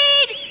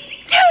read?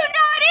 Do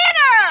not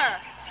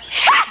enter!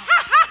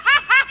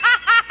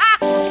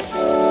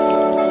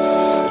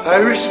 I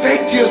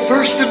respect your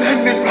First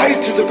Amendment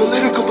right to the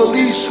political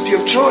beliefs of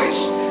your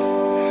choice,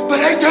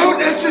 but I don't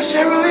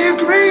necessarily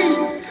agree.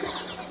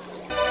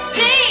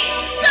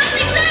 Jane!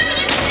 Something's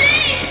happened to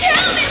Jane!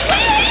 Tell me,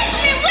 where is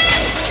she?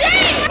 Where's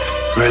Jane?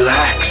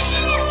 Relax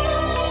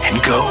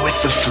and go with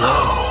the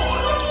flow.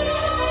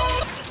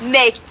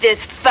 Make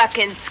this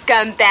fucking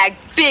scumbag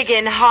big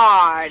and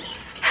hard.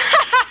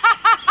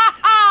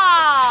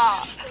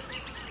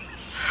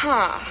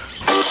 Huh.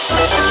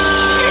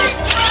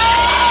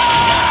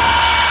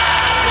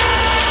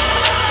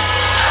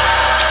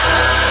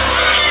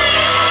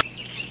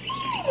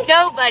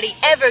 Nobody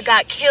ever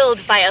got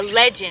killed by a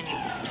legend.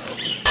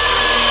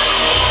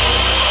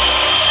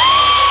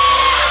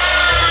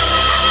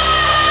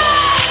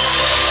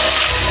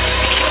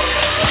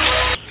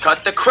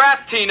 Cut the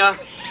crap, Tina.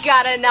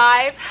 Got a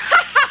knife?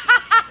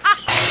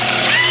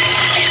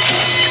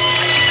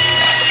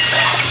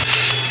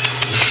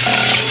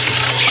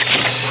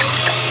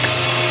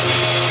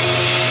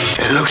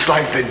 It looks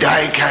like the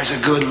Dyke has a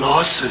good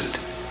lawsuit.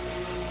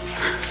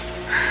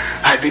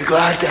 I'd be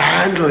glad to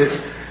handle it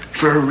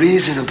for a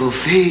reasonable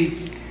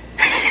fee.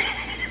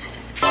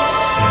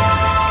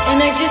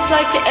 And I'd just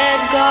like to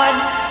add, God,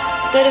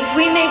 that if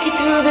we make it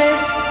through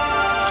this,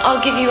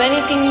 I'll give you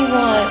anything you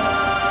want.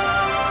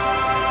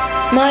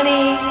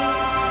 Money,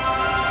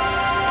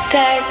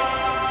 sex,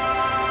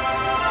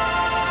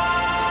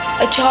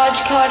 a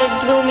charge card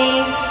at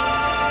Bloomies.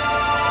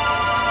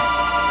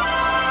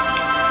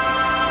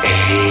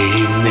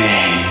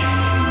 Amen.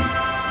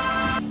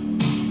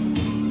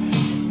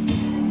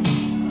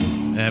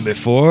 And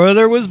before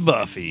there was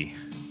Buffy,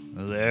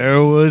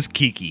 there was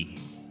Kiki.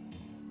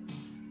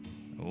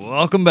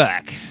 Welcome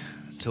back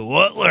to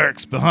what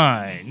lurks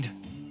behind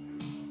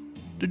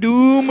the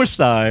Doom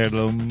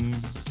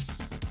Asylum.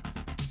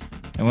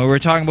 And when we're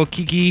talking about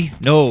Kiki,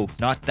 no,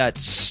 not that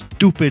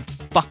stupid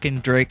fucking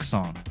Drake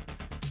song.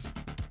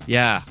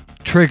 Yeah,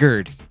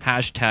 triggered.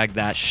 Hashtag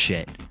that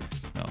shit.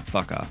 No,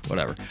 fuck off.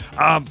 Whatever.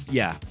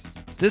 Yeah.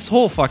 This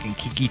whole fucking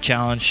Kiki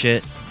challenge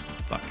shit,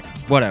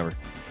 whatever.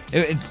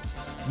 It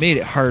made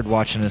it hard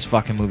watching this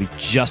fucking movie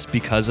just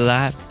because of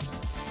that.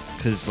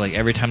 Because, like,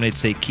 every time they'd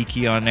say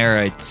Kiki on there,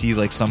 I'd see,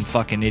 like, some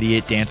fucking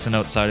idiot dancing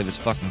outside of his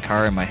fucking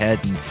car in my head.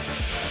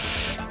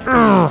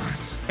 And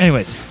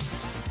anyways,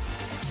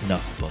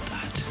 enough about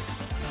that.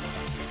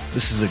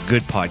 This is a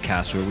good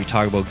podcast where we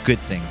talk about good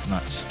things,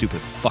 not stupid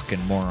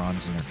fucking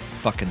morons and their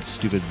fucking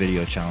stupid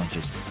video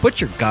challenges.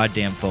 Put your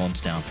goddamn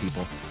phones down,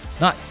 people.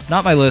 Not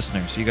my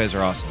listeners. You guys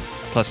are awesome.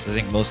 Plus, I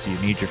think most of you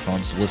need your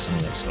phones to listen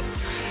to this. So,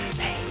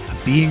 hey, I'm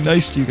being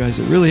nice to you guys.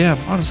 I really am,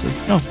 honestly.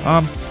 No.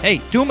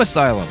 Hey, Doom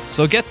Asylum.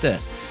 So get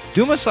this.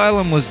 Doom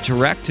Asylum was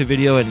direct to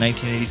video in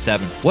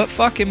 1987. What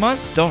fucking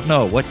month? Don't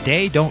know. What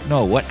day? Don't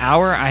know. What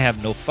hour? I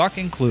have no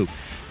fucking clue.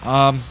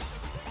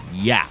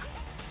 Yeah.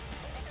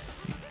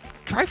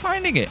 Try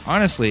finding it.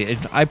 Honestly,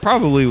 I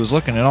probably was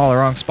looking in all the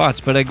wrong spots,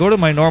 but I go to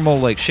my normal,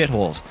 like,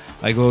 shitholes.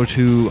 I go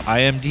to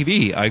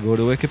IMDb. I go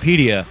to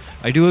Wikipedia.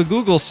 I do a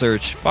Google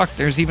search. Fuck,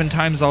 there's even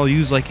times I'll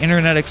use, like,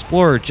 Internet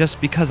Explorer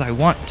just because I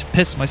want to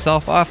piss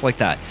myself off like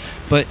that.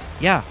 But,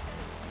 yeah.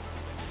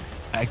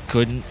 I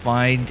couldn't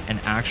find an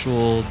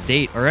actual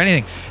date or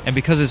anything. And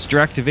because it's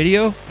direct to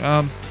video,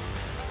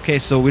 okay,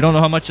 so we don't know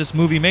how much this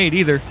movie made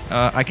either.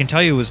 I can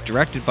tell you it was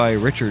directed by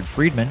Richard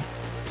Friedman.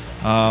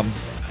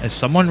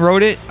 Someone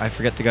wrote it. I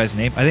forget the guy's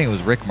name. I think it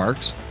was Rick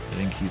Marks. I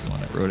think he's the one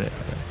that wrote it.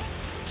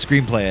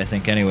 Screenplay, I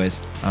think, anyways.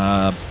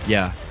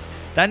 Yeah.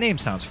 That name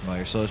sounds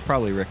familiar, so it's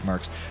probably Rick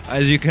Marks.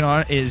 As you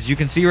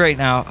can see right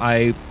now,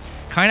 I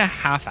kind of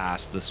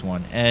half-assed this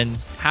one. And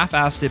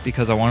half-assed it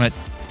because I wanted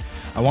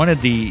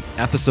the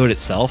episode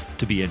itself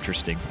to be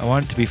interesting. I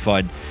want it to be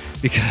fun.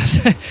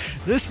 Because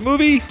this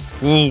movie,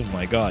 oh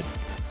my god.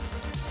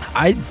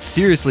 I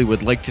seriously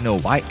would like to know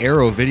why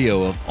Arrow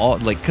Video of all,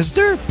 like, because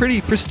they're pretty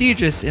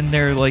prestigious in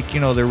their, like, you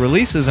know, their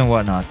releases and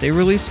whatnot. They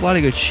release a lot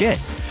of good shit.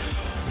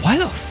 Why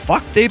the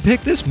fuck they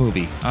picked this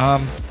movie?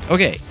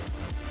 Okay.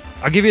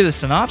 I'll give you the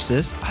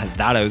synopsis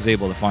that I was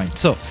able to find.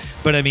 So,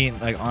 but I mean,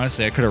 like,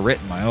 honestly, I could have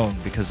written my own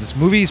because this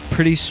movie is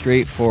pretty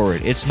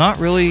straightforward. It's not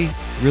really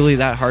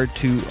that hard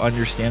to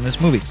understand this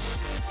movie.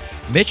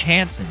 Mitch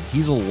Hansen,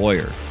 he's a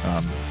lawyer,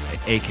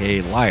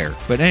 aka liar.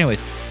 But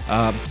anyways,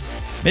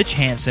 Mitch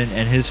Hansen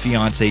and his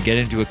fiance get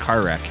into a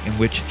car wreck in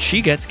which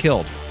she gets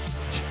killed.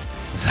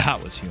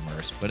 That was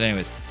humorous. But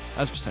anyways,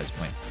 that's besides the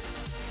point.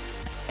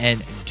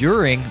 And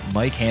during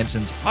Mike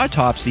Hansen's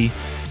autopsy,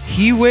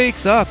 he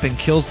wakes up and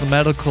kills the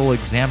medical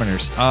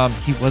examiners.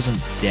 He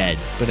wasn't dead.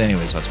 But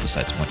anyways, that's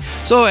besides the point.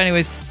 So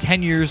anyways,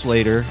 10 years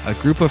later, a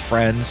group of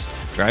friends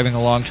driving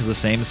along to the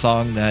same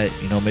song that,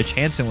 you know, Mitch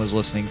Hansen was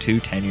listening to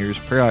 10 years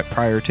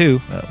prior to.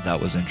 That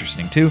was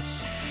interesting too.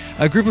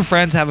 A group of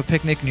friends have a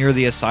picnic near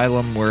the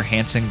asylum where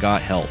Hansen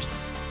got held.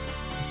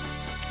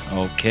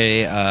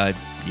 Okay,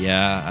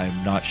 yeah,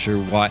 I'm not sure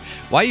why.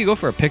 Why you go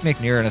for a picnic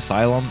near an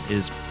asylum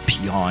is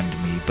beyond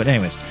me. But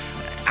anyways,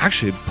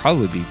 actually, it'd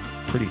probably be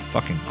pretty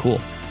fucking cool.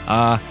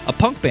 A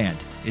punk band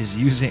is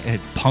using... A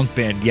punk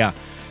band, yeah.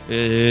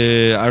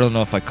 I don't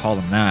know if I call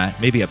them that.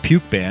 Maybe a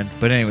puke band.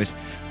 But anyways,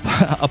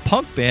 a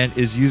punk band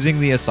is using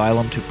the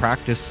asylum to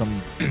practice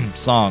some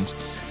songs.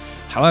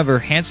 However,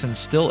 Hansen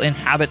still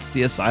inhabits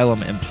the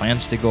asylum and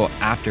plans to go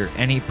after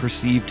any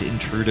perceived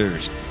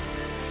intruders.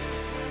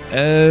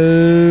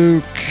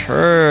 Okay,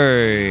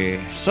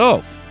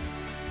 so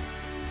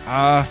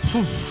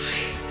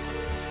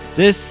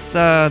this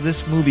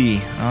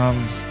movie,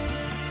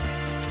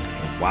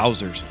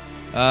 wowzers.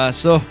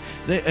 So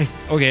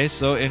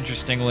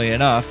interestingly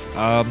enough,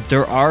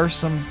 there are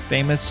some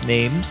famous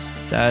names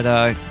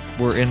that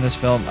were in this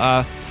film.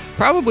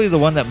 Probably the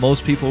one that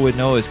most people would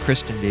know is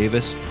Kristen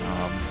Davis.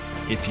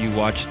 If you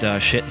watched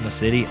Sex in the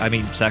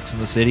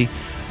City,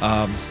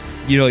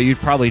 you know, you'd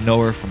probably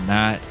know her from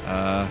that.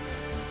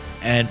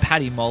 And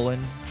Patty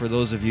Mullen, for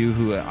those of you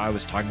who I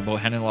was talking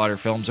about Henenlotter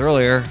films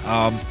earlier,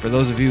 for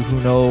those of you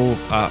who know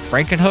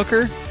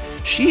Frankenhooker,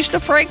 she's the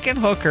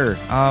Frankenhooker.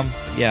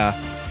 Yeah,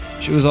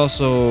 she was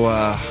also,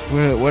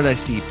 what did I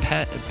see?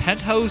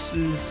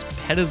 Penthouse's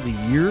Pet of the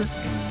Year in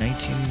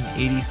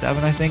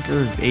 1987, I think,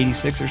 or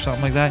 86 or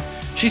something like that.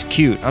 She's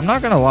cute, I'm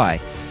not going to lie.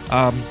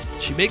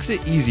 She makes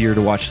it easier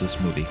to watch this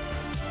movie.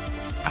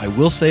 I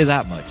will say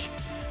that much.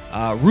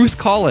 Ruth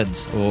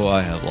Collins. Oh,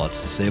 I have lots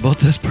to say about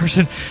this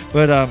person.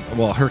 But,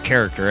 well, her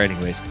character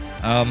anyways.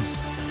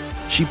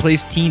 She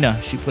plays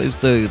Tina. She plays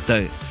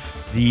the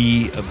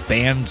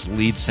band's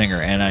lead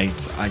singer. And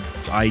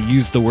I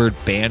use the word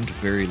band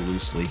very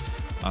loosely.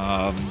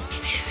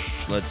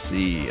 Let's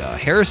see.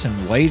 Harrison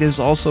White is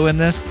also in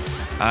this.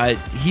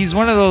 He's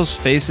one of those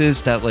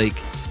faces that, like,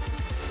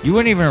 you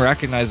wouldn't even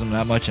recognize him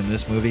that much in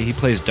this movie. He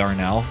plays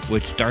Darnell,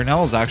 which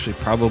Darnell is actually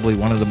probably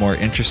one of the more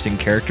interesting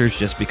characters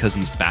just because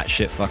he's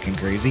batshit fucking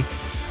crazy.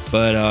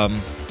 But,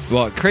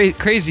 well,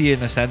 crazy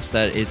in the sense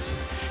that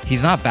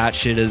he's not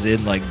batshit as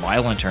in, like,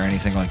 violent or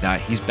anything like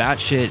that. He's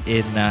batshit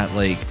in that,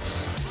 like,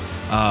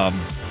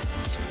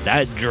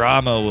 that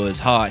drama was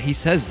hot. He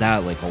says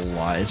that, like, a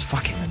lot. It's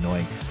fucking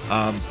annoying.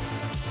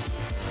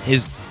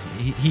 He's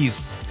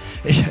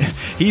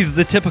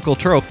the typical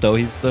trope, though.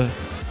 He's the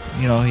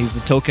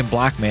token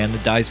black man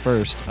that dies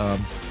first.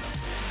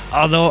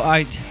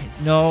 Although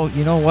no,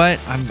 you know what?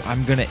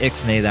 I'm gonna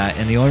ixnay that,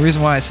 and the only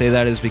reason why I say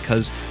that is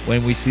because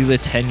when we see the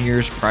 10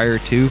 years prior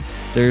to,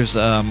 there's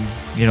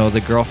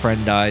the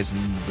girlfriend dies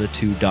and the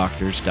two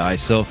doctors die.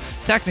 So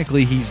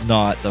technically, he's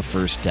not the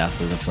first death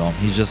of the film.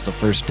 He's just the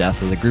first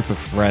death of the group of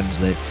friends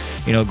that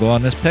go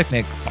on this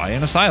picnic by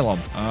an asylum.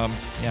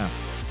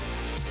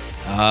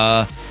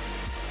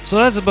 So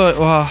that's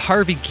about.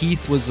 Harvey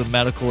Keith was a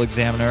medical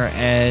examiner,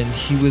 and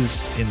he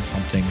was in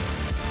something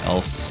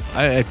else.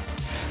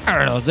 I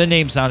don't know. The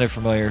name sounded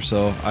familiar,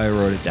 so I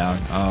wrote it down.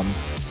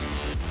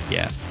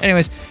 Yeah.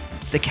 Anyways,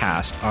 the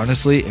cast.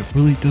 Honestly, it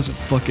really doesn't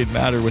fucking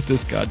matter with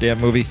this goddamn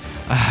movie.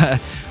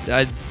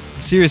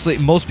 Seriously,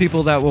 most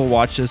people that will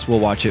watch this will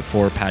watch it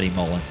for Patty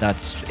Mullen.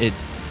 That's it.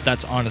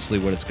 That's honestly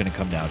what it's going to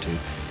come down to.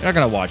 You're not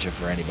going to watch it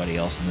for anybody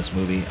else in this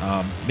movie.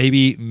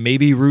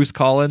 Maybe Ruth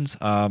Collins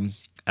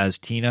as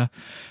Tina.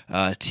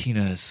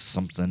 Tina is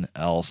something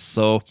else.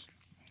 So...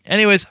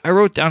 anyways, I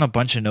wrote down a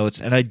bunch of notes,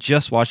 and I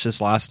just watched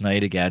this last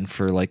night again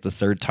for like the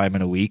third time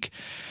in a week.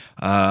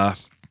 I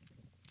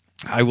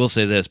will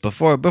say this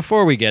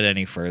before we get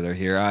any further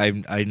here.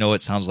 I know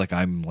it sounds like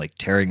I'm like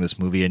tearing this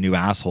movie a new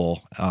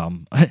asshole,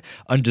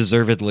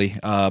 undeservedly.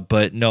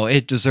 But no,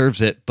 it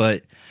deserves it.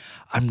 But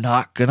I'm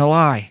not gonna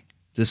lie.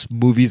 This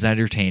movie's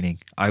entertaining.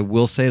 I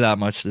will say that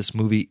much. This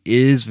movie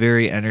is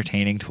very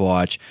entertaining to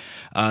watch.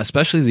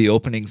 Especially the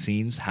opening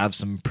scenes have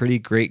some pretty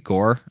great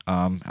gore.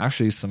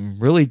 Actually, some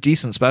really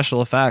decent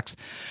special effects.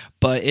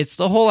 But it's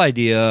the whole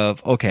idea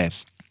of, okay,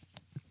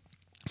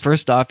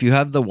 first off, you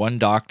have the one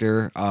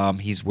doctor.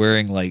 He's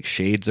wearing like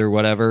shades or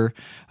whatever.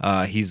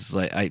 He's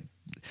like,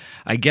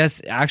 I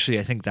guess, actually,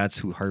 I think that's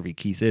who Harvey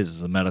Keith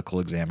is a medical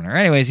examiner.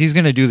 Anyways, he's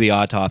going to do the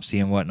autopsy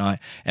and whatnot.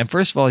 And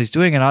first of all, he's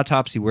doing an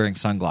autopsy wearing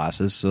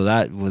sunglasses. So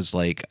that was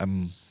like,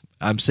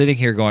 I'm sitting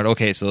here going,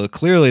 okay, so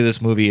clearly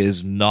this movie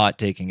is not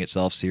taking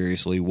itself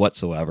seriously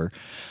whatsoever.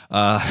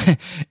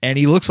 And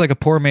he looks like a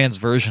poor man's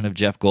version of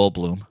Jeff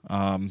Goldblum.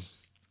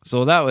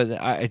 So that was,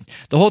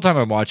 the whole time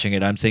I'm watching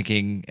it, I'm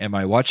thinking, am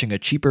I watching a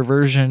cheaper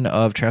version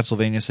of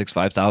Transylvania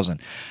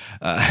 65000?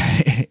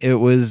 It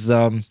was...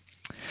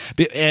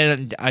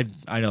 and I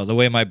know the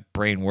way my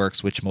brain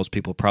works, which most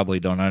people probably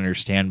don't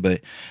understand,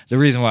 but the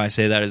reason why I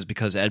say that is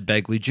because Ed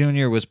Begley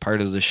Jr. was part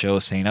of the show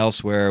St.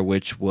 Elsewhere,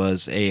 which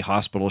was a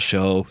hospital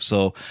show.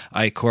 So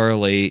I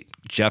correlate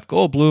Jeff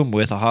Goldblum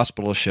with a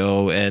hospital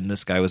show, and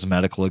this guy was a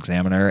medical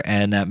examiner,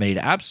 and that made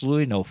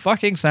absolutely no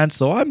fucking sense.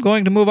 So I'm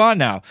going to move on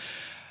now.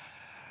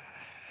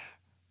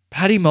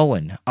 Patty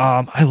Mullen,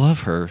 I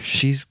love her.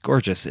 She's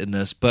gorgeous in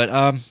this,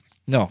 but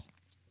no.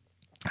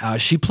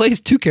 She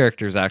plays two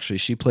characters, actually.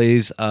 She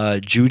plays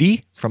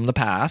Judy from the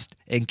past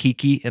and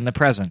Kiki in the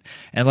present.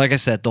 And like I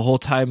said, the whole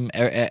time,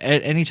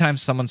 anytime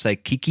someone say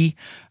Kiki,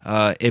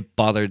 it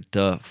bothered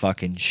the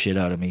fucking shit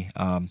out of me.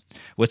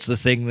 What's the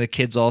thing the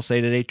kids all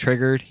say today?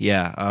 Triggered?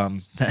 Yeah.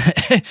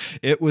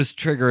 It was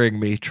triggering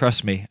me,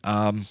 trust me.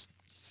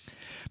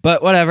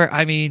 But whatever.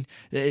 I mean,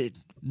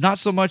 not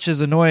so much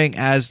as annoying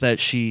as that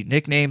she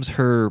nicknames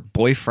her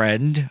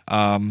boyfriend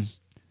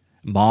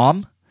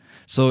Mom.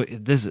 So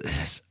this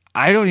is...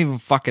 I don't even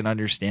fucking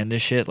understand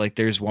this shit. Like,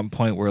 there's one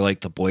point where,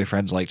 like, the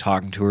boyfriend's, like,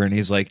 talking to her, and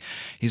he's like,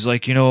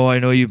 I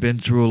know you've been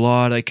through a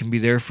lot. I can be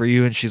there for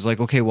you. And she's like,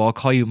 okay, well, I'll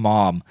call you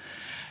Mom.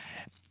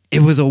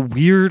 It was a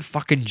weird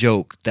fucking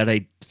joke that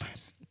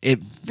it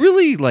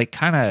really, like,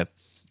 kind of,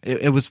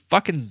 it was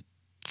fucking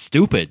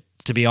stupid,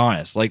 to be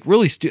honest. Like,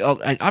 really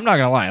stupid. I'm not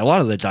gonna lie. A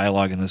lot of the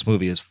dialogue in this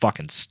movie is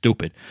fucking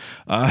stupid.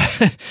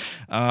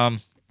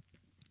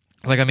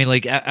 Like, I mean,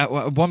 like, at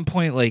one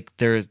point, like,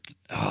 the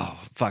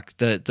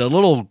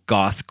little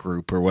goth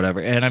group or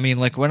whatever. And I mean,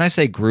 like, when I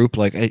say group,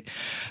 like,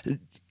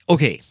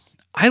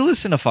 I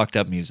listen to fucked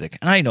up music,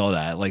 and I know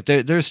that. Like,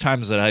 there's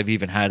times that I've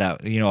even had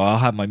out, I'll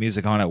have my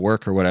music on at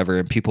work or whatever,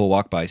 and people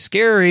walk by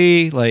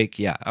scary. Like,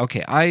 yeah,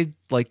 okay, I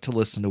like to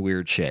listen to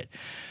weird shit.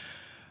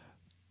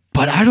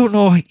 But I don't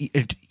know,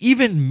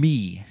 even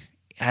me,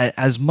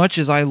 as much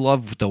as I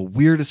love the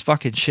weirdest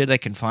fucking shit I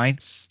can find,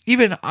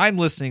 even I'm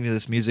listening to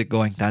this music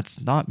going, that's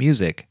not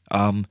music.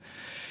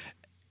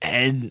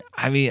 And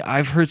I mean,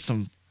 I've heard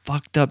some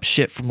fucked up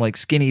shit from like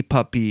Skinny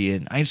Puppy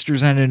and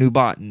Einstürzende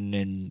Neubauten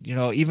and,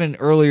 even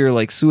earlier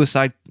like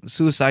Suicide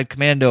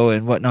Commando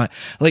and whatnot.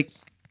 Like,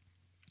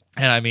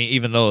 and I mean,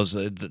 even those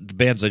the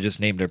bands I just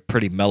named are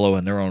pretty mellow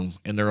in their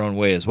own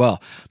way as well.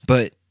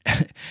 But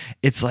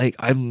it's like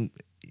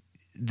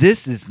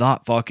this is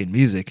not fucking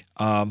music.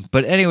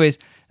 But anyways,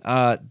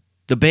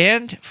 the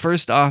band,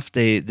 first off,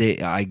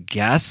 I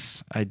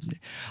guess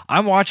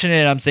I'm watching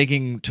it. I'm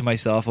thinking to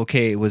myself,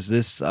 okay, was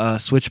this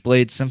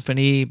Switchblade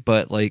Symphony,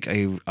 but like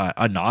a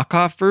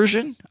knockoff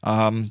version?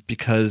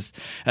 Because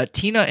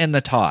Tina and the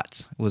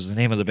Tots was the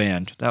name of the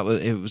band.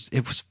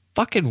 It was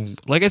fucking,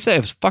 like I said,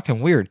 it was fucking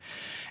weird.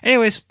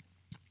 Anyways,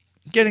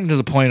 getting to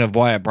the point of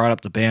why I brought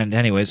up the band.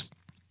 Anyways,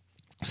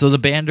 so the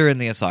band are in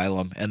the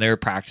asylum and they're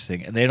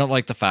practicing, and they don't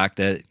like the fact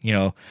that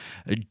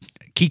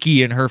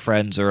Kiki and her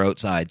friends are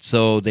outside,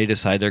 so they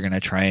decide they're going to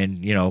try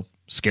and,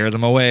 scare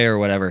them away or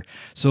whatever.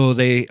 So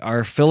they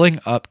are filling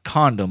up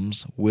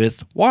condoms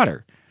with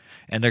water.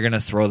 and they're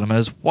gonna throw them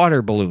as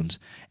water balloons.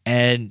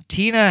 And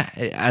Tina,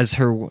 I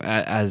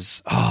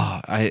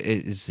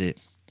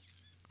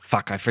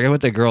forget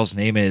what the girl's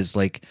name is.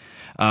 Like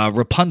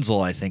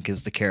Rapunzel, I think,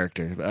 is the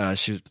character.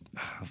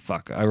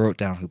 I wrote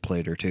down who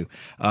played her too.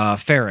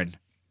 Farron.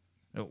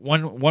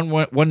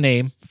 One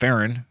name,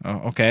 Farron.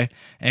 Oh, okay.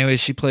 Anyways,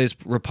 she plays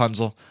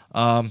Rapunzel.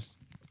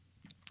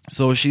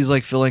 So she's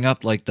like filling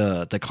up like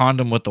the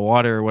condom with the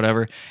water or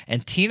whatever.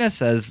 And Tina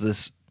says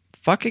this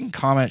fucking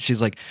comment.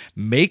 She's like,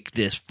 "Make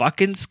this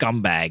fucking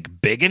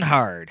scumbag big and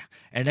hard."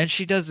 And then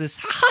she does this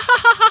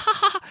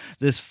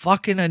this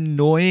fucking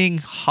annoying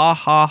ha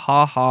ha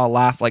ha ha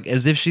laugh, like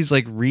as if she's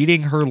like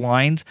reading her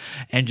lines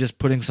and just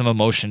putting some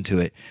emotion to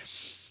it.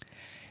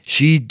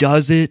 She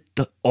does it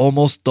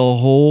almost the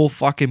whole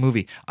fucking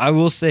movie. I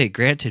will say,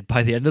 granted,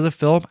 by the end of the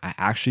film, I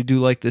actually do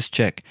like this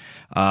chick.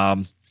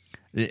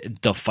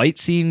 The fight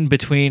scene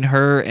between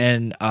her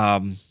and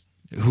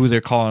who they're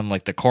calling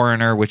like the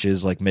coroner, which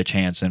is like Mitch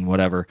Hansen,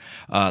 whatever,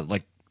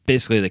 like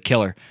basically the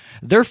killer.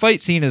 Their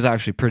fight scene is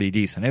actually pretty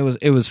decent.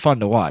 It was fun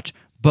to watch,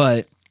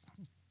 but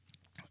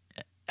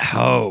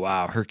oh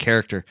wow, her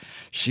character,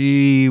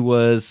 she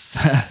was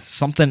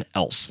something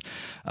else.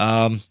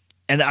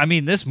 And I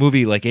mean, this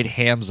movie, like, it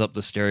hams up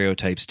the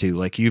stereotypes too.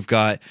 Like, you've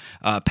got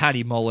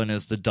Patty Mullen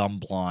as the dumb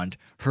blonde,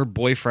 her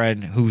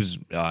boyfriend, who's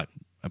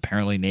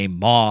apparently named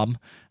Mom.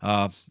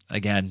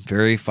 Again,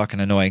 very fucking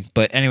annoying.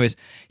 But anyways,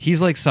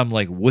 he's like some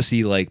like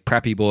wussy, like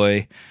preppy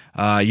boy.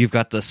 You've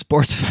got the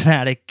sports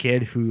fanatic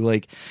kid who,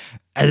 like,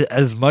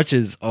 as much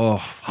as, oh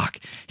fuck,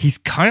 he's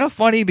kind of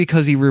funny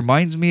because he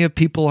reminds me of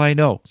people I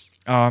know.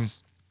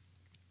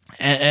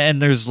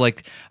 And there's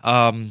like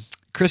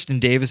Kristen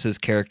Davis's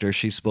character.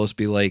 She's supposed to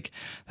be like,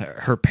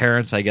 her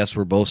parents, I guess,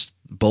 were both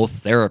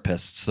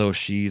therapists. So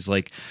she's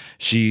like,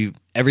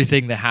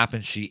 everything that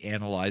happens, she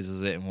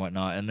analyzes it and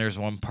whatnot. And there's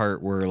one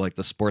part where like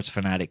the sports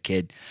fanatic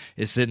kid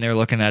is sitting there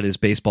looking at his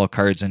baseball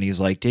cards, and he's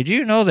like, "Did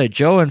you know that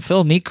Joe and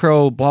Phil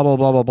Niekro, blah blah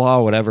blah blah blah,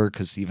 whatever?"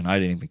 Because even I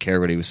didn't even care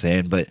what he was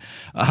saying, but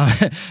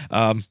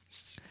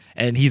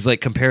and he's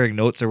like comparing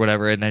notes or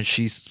whatever, and then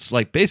she's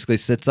like basically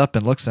sits up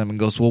and looks at him and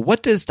goes, "Well,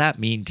 what does that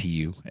mean to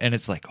you?" And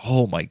it's like,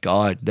 oh my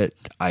god, that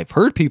I've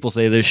heard people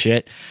say this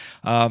shit.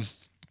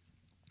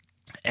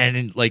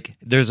 And like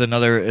there's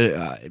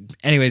another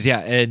anyways, yeah,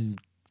 and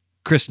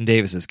Kristen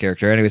Davis's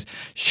character, anyways,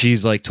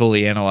 she's like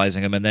totally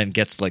analyzing him, and then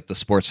gets like the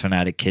sports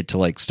fanatic kid to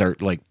like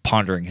start like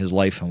pondering his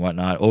life and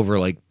whatnot over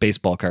like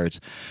baseball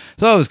cards.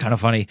 So it was kind of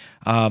funny.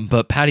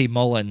 But Patty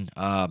Mullen,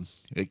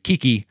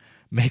 Kiki,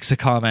 makes a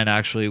comment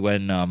actually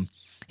when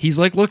he's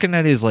like looking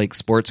at his like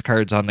sports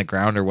cards on the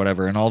ground or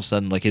whatever, and all of a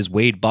sudden like his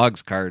Wade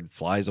Boggs card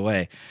flies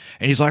away,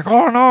 and he's like,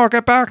 "Oh no,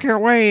 get back here,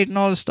 Wade," and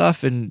all this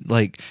stuff. And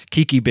like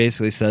Kiki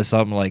basically says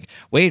something like,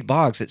 "Wade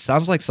Boggs, it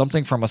sounds like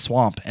something from a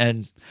swamp."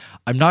 And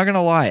I'm not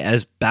gonna lie,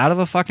 as bad of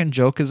a fucking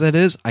joke as it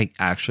is, I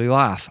actually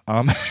laugh.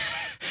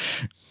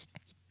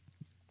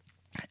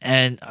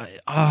 And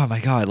oh my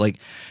god, like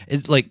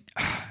it's like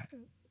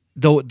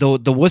the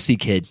wussy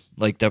kid,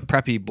 like the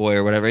preppy boy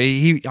or whatever.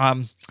 He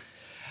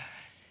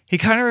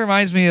kind of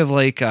reminds me of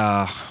like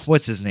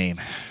what's his name?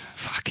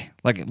 Fuck.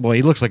 Like, well,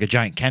 he looks like a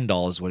giant Ken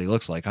doll is what he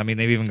looks like. I mean,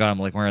 they've even got him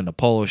like wearing the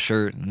polo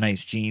shirt and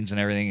nice jeans and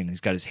everything, and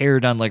he's got his hair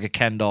done like a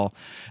Ken doll.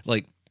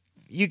 Like,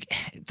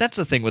 that's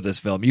the thing with this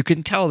film. You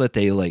can tell that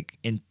they like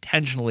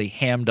intentionally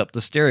hammed up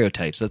the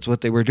stereotypes. That's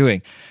what they were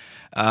doing.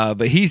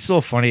 But he's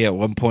so funny at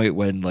one point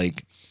when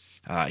like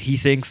he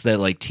thinks that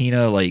like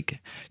Tina like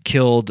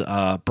killed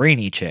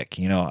Brainy Chick.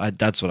 You know,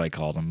 that's what I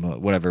called him.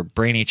 Whatever.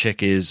 Brainy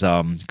Chick is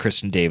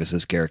Kristen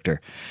Davis's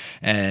character,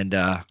 and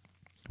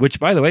which,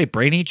 by the way,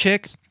 Brainy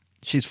Chick,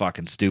 she's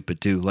fucking stupid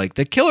too. Like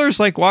the killer's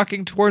like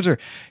walking towards her.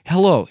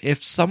 Hello,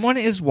 if someone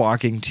is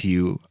walking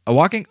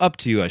up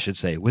to you, I should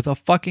say, with a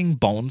fucking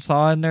bone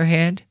saw in their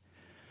hand,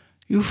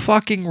 you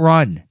fucking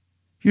run.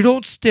 You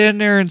don't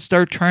stand there and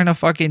start trying to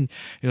fucking,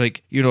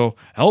 like, you know,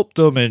 help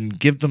them and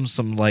give them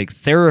some, like,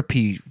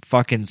 therapy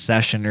fucking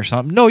session or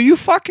something. No, you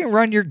fucking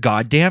run your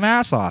goddamn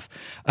ass off.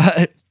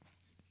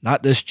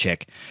 Not this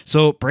chick.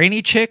 So,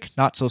 Brainy Chick,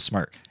 not so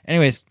smart.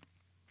 Anyways,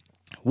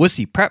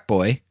 wussy prep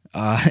boy,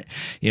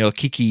 you know,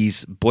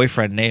 Kiki's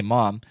boyfriend named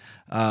Mom,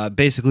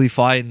 basically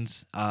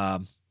finds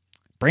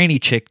Brainy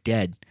Chick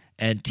dead.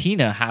 And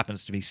Tina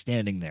happens to be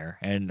standing there.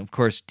 And, of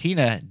course,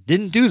 Tina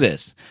didn't do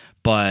this,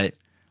 but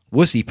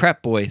wussy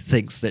prep boy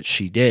thinks that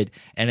she did.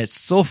 And it's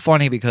so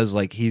funny because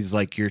like he's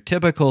like your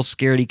typical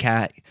scaredy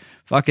cat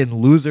fucking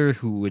loser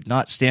who would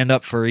not stand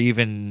up for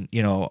even,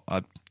 you know,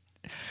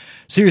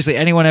 seriously,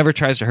 anyone ever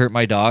tries to hurt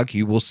my dog,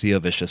 you will see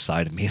a vicious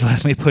side of me.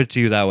 Let me put it to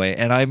you that way.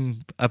 And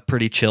I'm a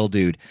pretty chill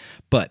dude.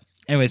 But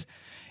anyways,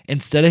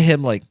 instead of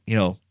him like, you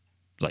know,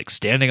 like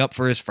standing up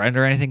for his friend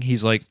or anything,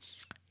 he's like,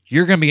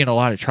 "You're going to be in a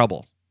lot of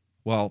trouble."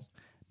 Well,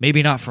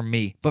 maybe not from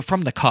me, but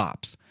from the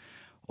cops.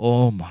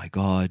 Oh my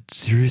god,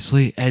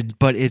 seriously?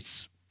 But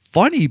it's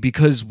funny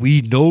because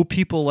we know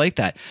people like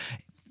that.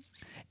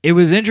 It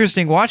was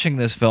interesting watching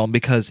this film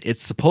because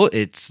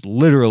it's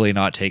literally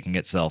not taking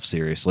itself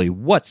seriously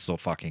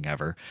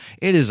whatsoever.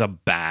 It is a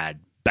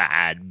bad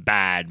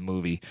bad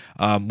movie.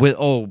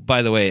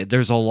 By the way,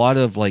 there's a lot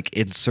of like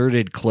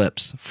inserted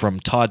clips from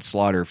Todd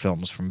Slaughter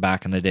films from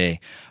back in the day.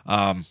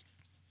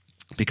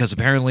 Because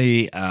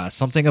apparently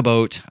something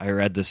about, I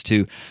read this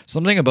too,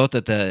 something about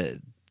that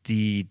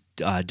the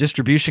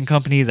distribution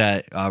company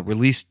that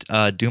released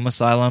Doom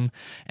Asylum,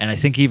 and I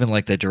think even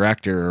like the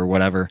director or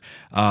whatever,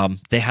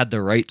 they had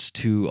the rights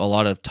to a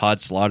lot of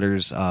Todd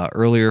Slaughter's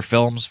earlier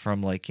films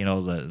from like, you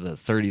know, the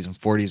 30s and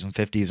 40s and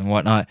 50s and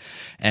whatnot.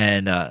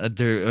 And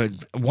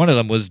one of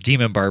them was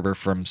Demon Barber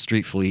from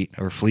Street Fleet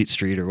or Fleet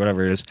Street or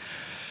whatever it is.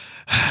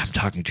 I'm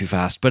talking too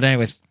fast. But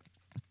anyways,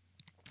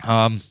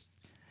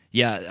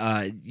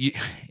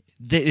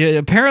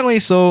 apparently,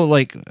 so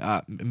like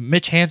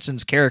Mitch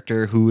Hansen's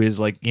character, who is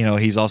like, you know,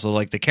 he's also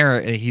like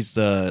he's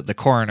the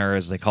coroner,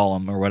 as they call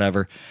him, or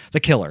whatever, the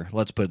killer,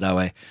 let's put it that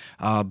way.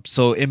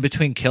 So in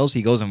between kills,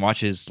 he goes and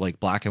watches like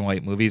black and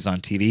white movies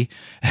on TV,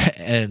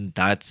 and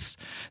that's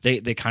they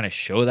kind of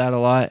show that a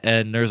lot.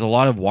 And there's a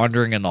lot of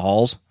wandering in the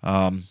halls,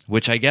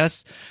 which I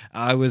guess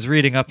I was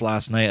reading up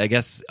last night. I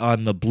guess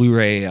on the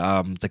Blu-ray,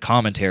 the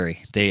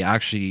commentary, they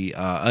actually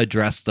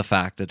addressed the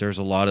fact that there's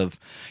a lot of,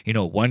 you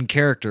know, one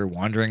character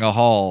wandering a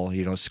hall,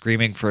 you know,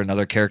 screaming for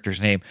another character's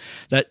name.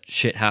 That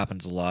shit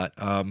happens a lot.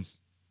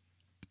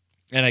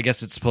 And I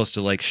guess it's supposed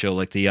to like show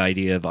like the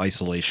idea of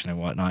isolation and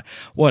whatnot.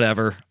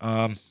 Whatever.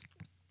 But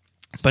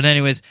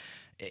anyways,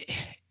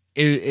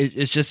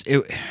 it's just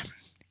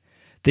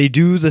they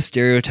do the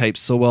stereotypes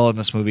so well in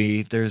this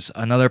movie. There's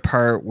another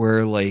part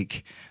where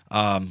like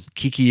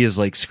Kiki is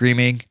like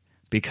screaming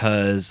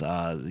because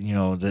you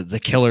know, the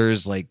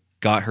killers like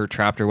got her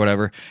trapped or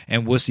whatever,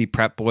 and Wussy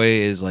Prep Boy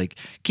is like,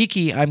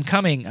 Kiki, I'm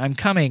coming, I'm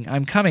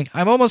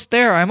almost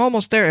there,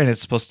 and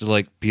it's supposed to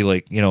like be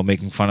like, you know,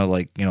 making fun of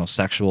like, you know,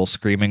 sexual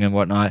screaming and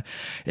whatnot.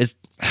 It's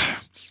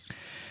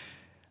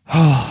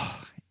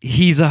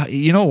he's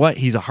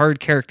a hard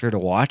character to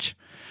watch,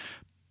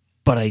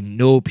 but I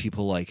know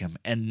people like him,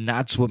 and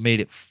that's what made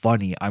it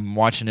funny. I'm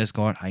watching this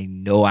going, I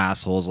know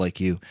assholes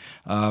like you.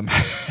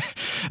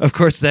 Of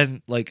course,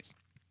 then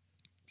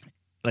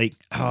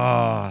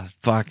oh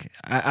fuck,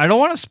 I don't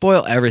want to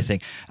spoil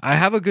everything. I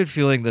have a good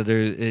feeling that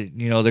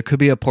there could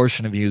be a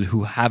portion of you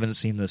who haven't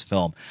seen this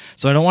film,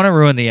 so I don't want to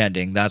ruin the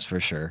ending, that's for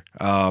sure.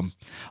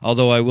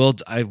 Although I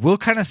will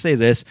kind of say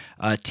this,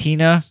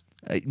 Tina,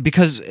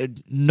 because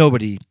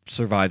nobody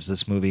survives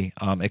this movie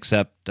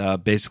except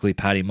basically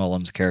Patty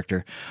Mullen's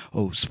character.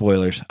 Oh,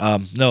 spoilers.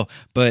 No,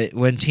 but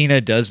when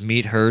Tina does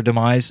meet her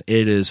demise,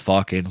 it is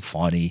fucking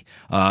funny.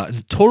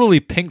 Totally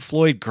Pink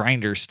Floyd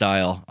Grinder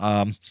style.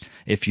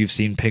 If you've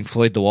seen Pink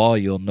Floyd The Wall,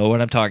 you'll know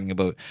what I'm talking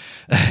about.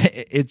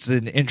 It's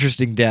an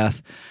interesting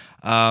death.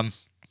 And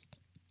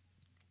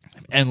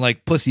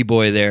like Pussy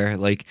Boy there,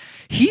 like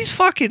he's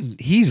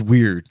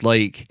weird.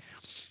 Like,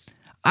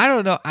 I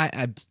don't know.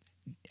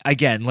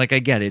 Again, like I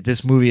get it.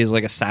 This movie is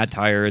like a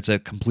satire. It's a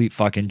complete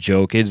fucking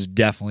joke. It's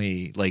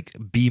definitely like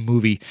B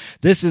movie.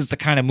 This is the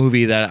kind of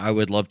movie that I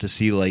would love to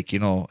see, like, you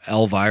know,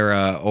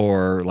 Elvira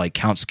or like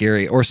Count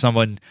Scary or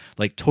someone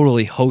like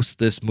totally host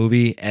this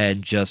movie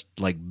and just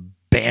like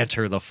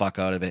banter the fuck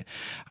out of it.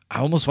 I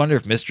almost wonder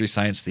if Mystery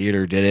Science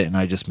Theater did it and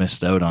I just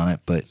missed out on it,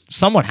 but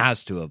someone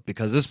has to have,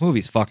 because this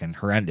movie's fucking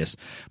horrendous.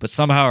 But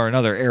somehow or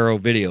another, Arrow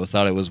Video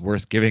thought it was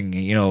worth giving,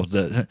 you know,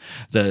 the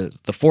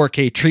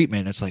 4K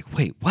treatment. It's like,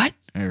 wait, what?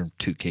 Or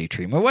 2K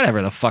treatment,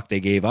 whatever the fuck they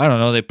gave. I don't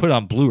know. They put it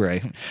on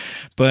Blu-ray.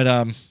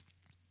 But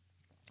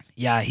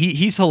yeah,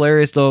 he's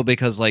hilarious though,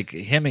 because like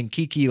him and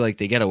Kiki, like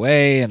they get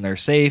away and they're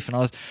safe and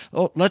all this.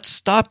 Oh, let's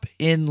stop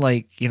in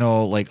like, you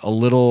know, like a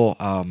little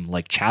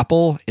like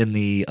chapel in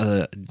the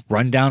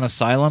rundown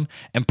asylum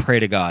and pray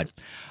to God.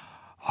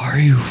 Are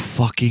you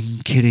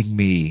fucking kidding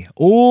me?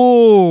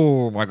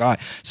 Oh my God.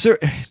 Sir,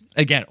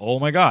 again, oh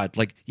my God.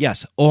 Like,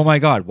 yes, oh my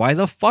God. Why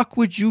the fuck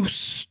would you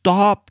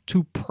stop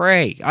to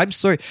pray? I'm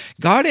sorry.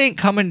 God ain't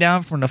coming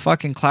down from the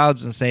fucking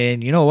clouds and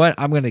saying, you know what?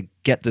 I'm going to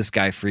get this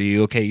guy for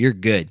you. Okay, you're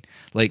good.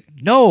 Like,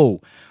 no.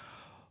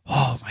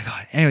 Oh my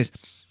God. Anyways,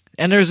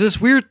 and there's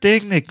this weird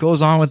thing that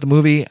goes on with the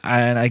movie.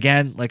 And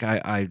again, like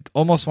I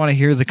almost want to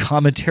hear the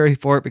commentary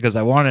for it, because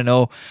I want to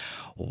know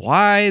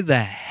why the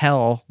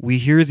hell we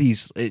hear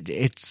these.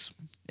 It's,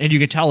 and you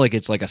can tell like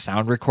it's like a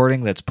sound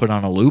recording that's put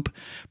on a loop,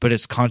 but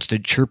it's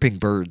constant chirping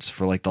birds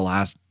for like the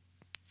last,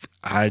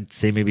 I'd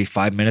say maybe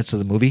 5 minutes of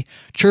the movie.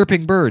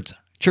 Chirping birds,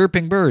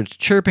 chirping birds,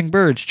 chirping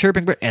birds,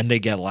 chirping birds, and they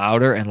get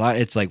louder and louder.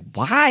 It's like,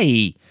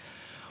 why?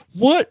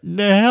 What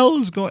the hell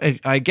is going?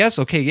 I guess,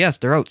 okay, yes,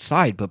 they're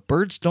outside, but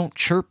birds don't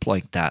chirp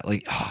like that.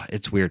 Like, oh,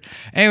 it's weird.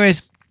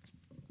 Anyways,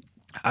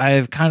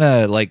 I've kind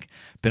of like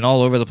been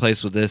all over the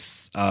place with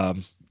this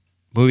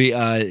movie.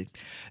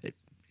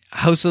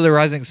 House of the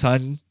Rising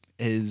Sun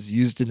is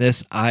used in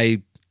this.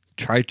 I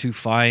tried to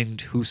find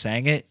who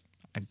sang it.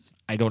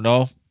 I don't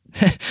know.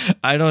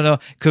 I don't know.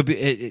 Could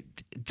be.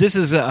 This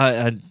is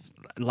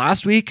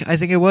last week, I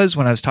think it was,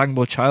 when I was talking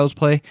about Child's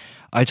Play.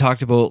 I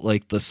talked about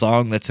like the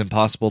song that's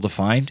impossible to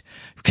find.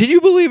 Can you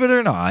believe it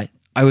or not?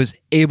 I was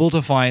able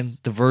to find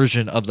the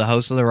version of the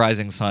House of the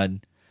Rising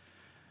Sun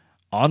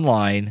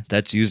online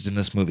that's used in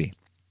this movie.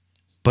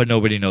 but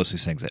nobody knows who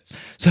sings it.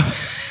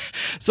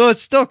 So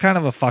it's still kind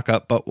of a fuck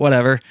up, but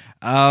whatever.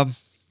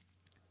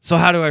 So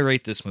how do I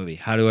rate this movie?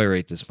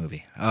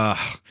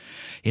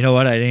 You know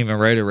what? I didn't even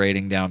write a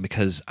rating down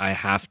because I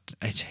have to.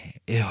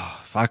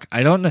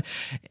 I don't know.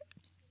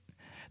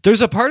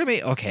 There's a part of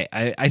me. Okay,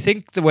 I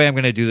think the way I'm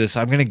going to do this,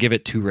 I'm going to give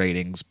it 2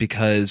 ratings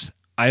because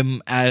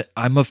I'm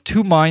of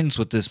 2 minds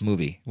with this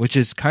movie, which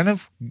is kind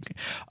of.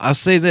 I'll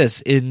say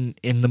this in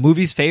the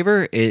movie's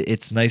favor.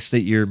 It's nice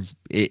that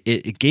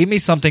it gave me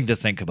something to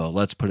think about.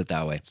 Let's put it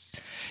that way.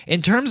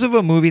 In terms of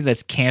a movie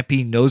that's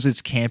campy, knows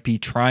it's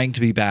campy, trying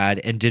to be bad,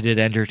 and did it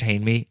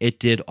entertain me? It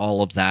did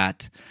all of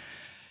that.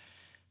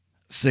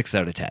 6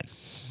 out of 10.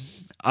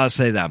 I'll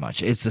say that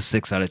much. It's a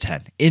 6 out of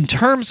 10. In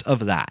terms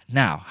of that.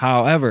 Now,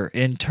 however,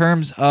 in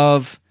terms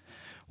of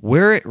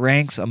where it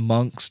ranks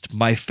amongst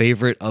my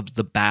favorite of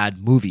the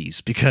bad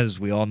movies, because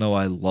we all know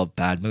I love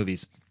bad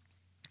movies,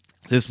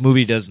 this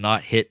movie does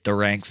not hit the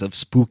ranks of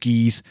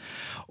Spookies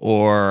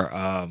or,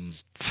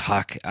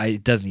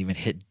 it doesn't even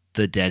hit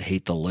The Dead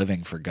Hate the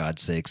Living, for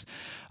God's sakes.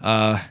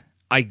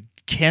 I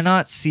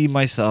cannot see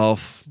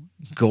myself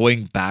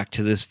going back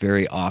to this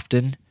very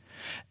often.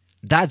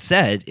 That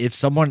said, if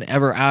someone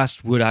ever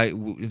asked, should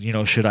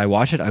I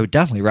watch it? I would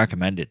definitely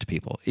recommend it to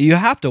people. You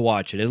have to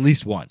watch it at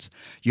least once.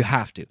 You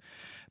have to.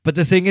 But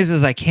the thing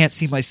is I can't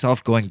see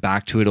myself going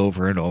back to it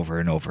over and over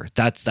and over.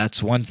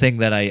 That's one thing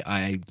that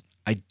I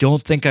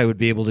don't think I would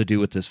be able to do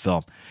with this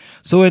film.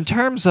 So in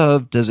terms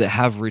of, does it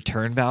have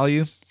return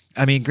value?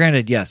 I mean,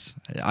 granted, yes.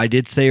 I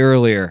did say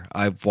earlier,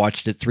 I've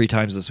watched it 3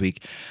 times this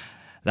week.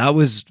 That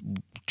was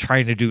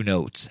trying to do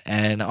notes.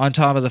 And on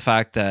top of the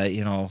fact that,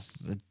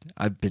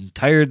 I've been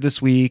tired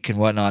this week and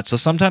whatnot. So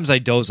sometimes I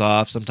doze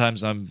off.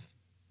 Sometimes I'm,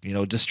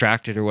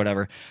 distracted or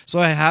whatever. So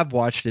I have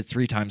watched it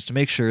 3 times to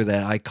make sure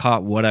that I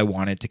caught what I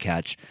wanted to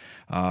catch.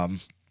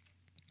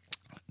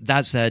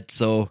 That said,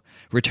 so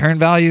return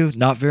value,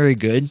 not very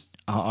good.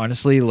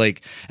 Honestly,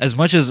 like as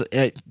much as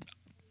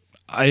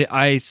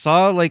I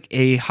saw like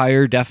a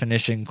higher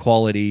definition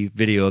quality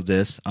video of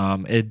this.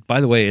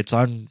 By the way, it's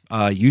on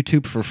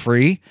YouTube for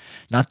free.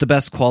 Not the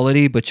best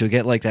quality, but you'll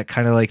get like that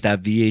kind of like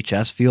that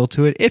VHS feel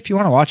to it. If you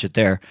want to watch it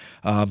there,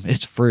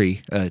 it's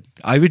free.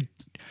 I would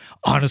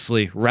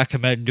honestly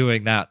recommend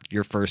doing that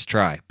your first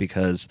try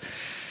because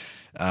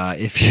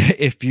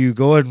if you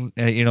go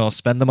and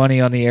spend the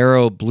money on the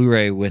Arrow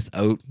Blu-ray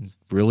without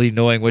really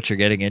knowing what you're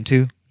getting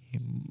into, you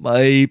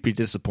might be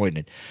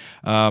disappointed.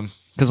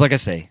 Because like I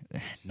say,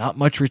 not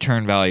much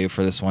return value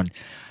for this one.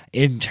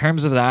 In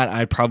terms of that,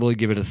 I'd probably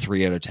give it a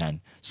 3 out of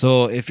 10.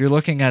 So if you're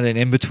looking at an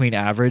in-between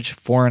average,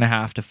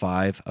 4.5 to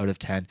 5 out of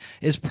 10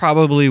 is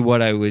probably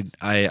what I would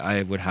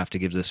have to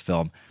give this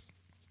film.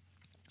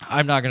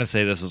 I'm not going to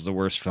say this is the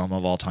worst film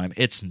of all time.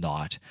 It's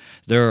not.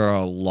 There are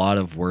a lot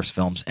of worse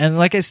films. And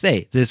like I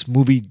say, this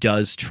movie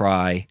does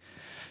try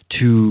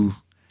to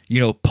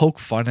poke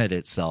fun at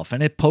itself,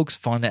 and it pokes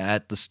fun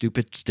at the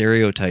stupid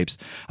stereotypes.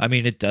 I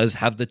mean, it does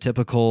have the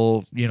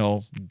typical,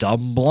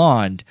 dumb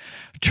blonde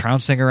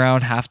trouncing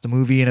around half the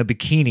movie in a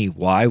bikini.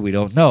 Why? We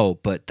don't know,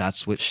 but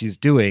that's what she's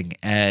doing.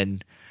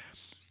 And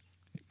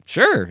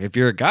sure, if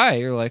you're a guy,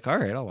 you're like, all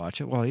right, I'll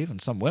watch it. Well, even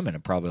some women are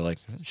probably like,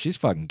 she's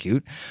fucking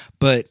cute.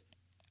 But,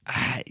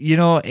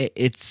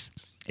 it's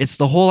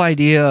the whole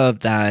idea of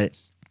that.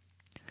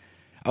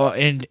 Oh,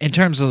 and in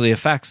terms of the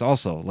effects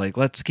also, like,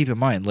 let's keep in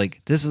mind, like,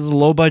 this is a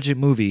low-budget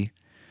movie.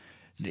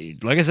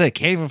 Like I said,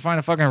 can't even find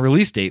a fucking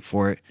release date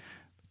for it.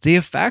 The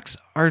effects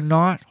are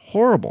not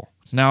horrible.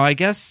 Now, I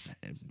guess,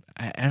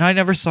 and I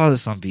never saw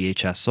this on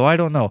VHS, so I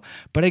don't know.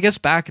 But I guess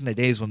back in the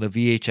days when the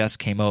VHS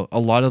came out, a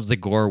lot of the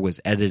gore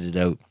was edited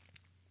out.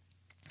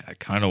 I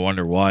kind of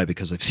wonder why,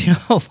 because I've seen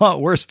a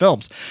lot worse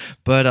films.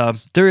 But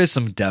there's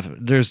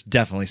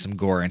definitely some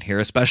gore in here,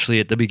 especially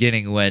at the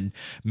beginning when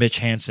Mitch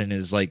Hansen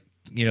is, like,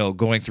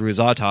 going through his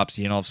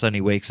autopsy, and all of a sudden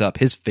he wakes up,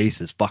 his face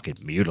is fucking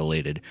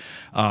mutilated.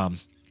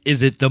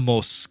 Is it the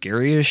most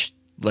scariest,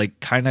 like,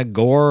 kind of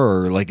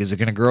gore, or, like, is it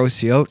going to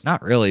gross you out?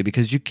 Not really,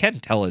 because you can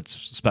tell it's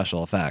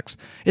special effects.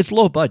 It's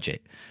low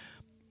budget.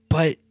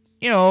 But,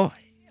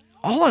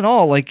 all in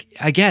all, like,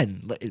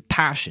 again,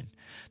 passion.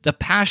 The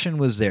passion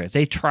was there.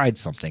 They tried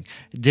something.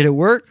 Did it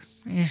work?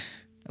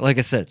 Like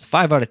I said, it's a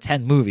 5 out of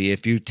 10 movie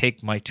if you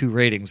take my 2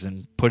 ratings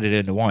and put it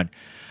into one.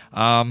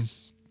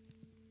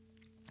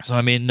 So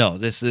I mean, no,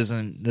 this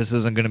isn't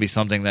going to be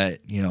something that,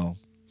 you're going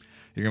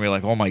to be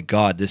like, oh my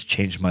God, this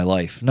changed my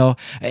life. No,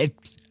 I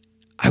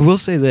will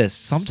say this.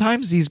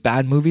 Sometimes these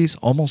bad movies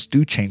almost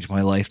do change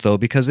my life, though,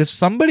 because if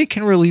somebody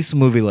can release a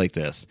movie like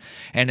this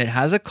and it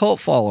has a cult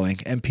following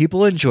and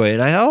people enjoy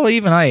it,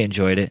 I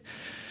enjoyed it,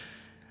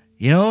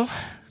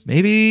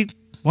 maybe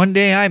one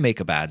day I make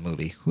a bad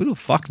movie. Who the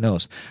fuck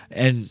knows?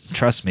 And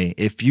trust me,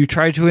 if you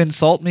try to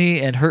insult me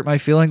and hurt my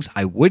feelings,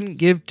 I wouldn't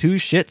give 2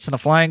 shits and a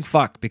flying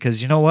fuck,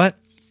 because you know what?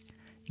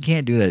 You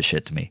can't do that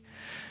shit to me.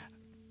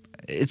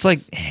 It's like,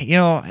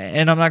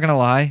 and I'm not going to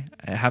lie,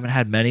 I haven't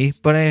had many,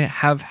 but I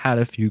have had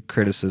a few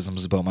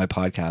criticisms about my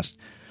podcast.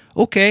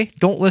 Okay,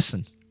 don't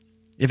listen.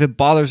 If it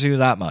bothers you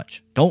that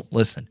much, don't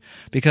listen,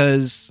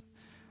 because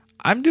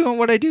I'm doing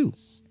what I do.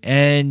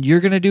 and you're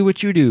going to do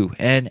what you do,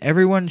 and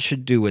everyone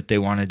should do what they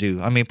want to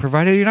do. I mean,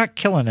 provided you're not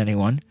killing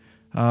anyone.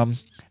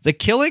 The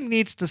killing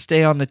needs to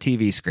stay on the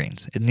TV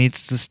screens. It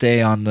needs to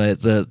stay on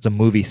the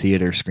movie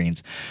theater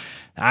screens.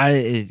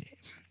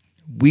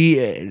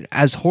 We,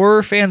 as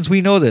horror fans,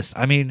 we know this.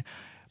 I mean,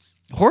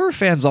 horror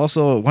fans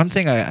also, one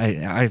thing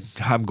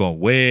I'm going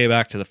way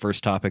back to the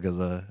first topic of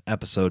the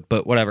episode,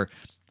 but whatever.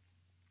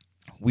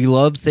 We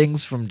love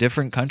things from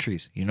different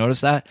countries. You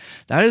notice that?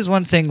 That is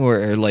one thing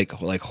where like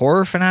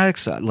horror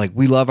fanatics, like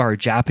we love our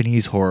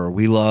Japanese horror.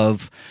 We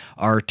love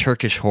our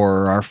Turkish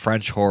horror, our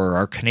French horror,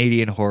 our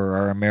Canadian horror,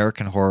 our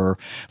American horror.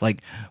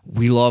 Like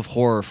we love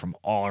horror from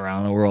all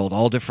around the world,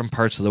 all different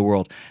parts of the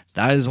world.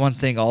 That is one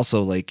thing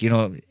also, like, you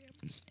know,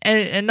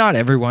 and not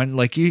everyone,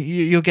 like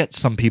you'll get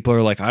some people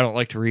are like, I don't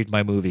like to read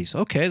my movies.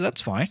 Okay,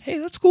 that's fine. Hey,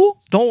 that's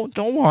cool. Don't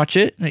watch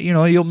it. You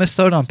know, you'll miss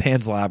out on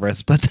Pan's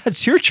Labyrinth, but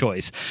that's your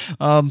choice.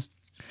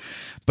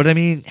 But I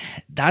mean,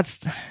 that's,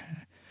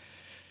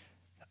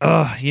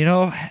 you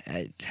know,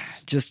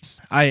 just,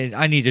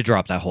 I need to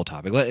drop that whole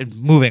topic.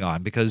 Moving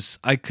on, because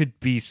I could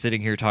be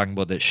sitting here talking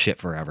about this shit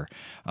forever.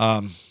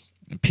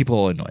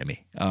 People annoy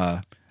me.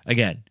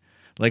 Again,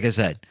 like I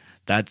said,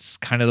 that's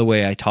kind of the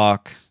way I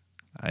talk.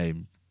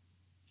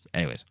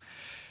 Anyways.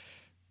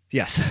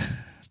 Yes,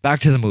 back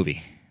to the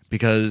movie,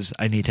 because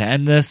I need to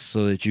end this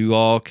so that you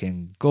all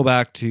can go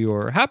back to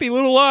your happy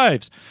little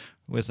lives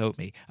without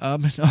me.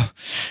 No.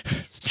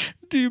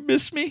 Do you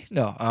miss me?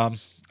 No.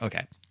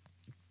 Okay.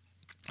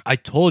 I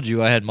told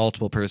you I had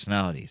multiple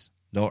personalities.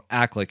 Don't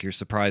act like you're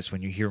surprised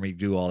when you hear me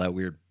do all that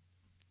weird,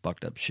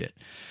 fucked up shit.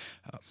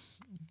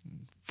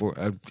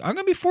 I'm going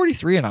to be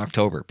 43 in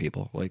October,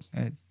 people. Like,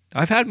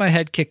 I've had my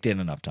head kicked in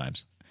enough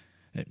times.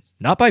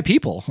 Not by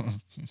people.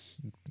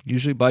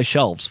 Usually by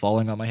shelves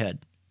falling on my head.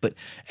 But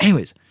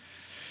anyways,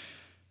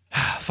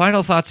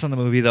 final thoughts on the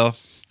movie, though.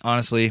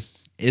 Honestly,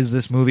 is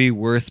this movie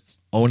worth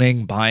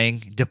owning,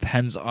 buying?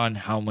 Depends on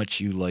how much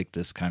you like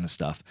this kind of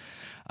stuff.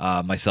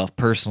 Myself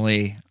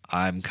personally,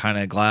 I'm kind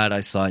of glad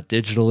I saw it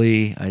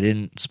digitally. I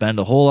didn't spend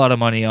a whole lot of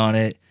money on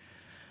it.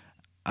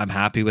 I'm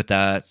happy with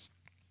that.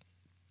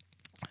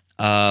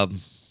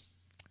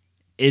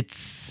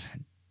 It's,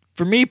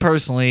 for me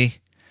personally,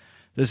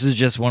 this is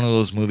just one of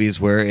those movies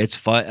where it's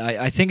fun.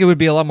 I think it would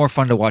be a lot more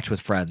fun to watch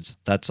with friends.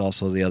 That's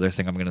also the other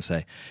thing I'm going to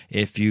say.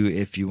 If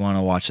you want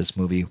to watch this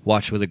movie,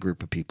 watch with a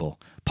group of people,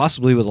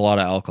 possibly with a lot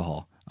of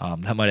alcohol.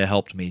 That might have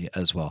helped me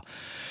as well.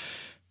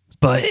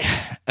 But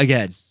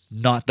again,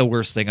 not the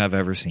worst thing I've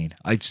ever seen.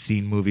 I've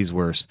seen movies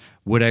worse.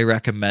 Would I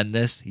recommend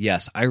this?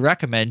 Yes, I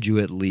recommend you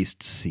at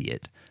least see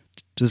it.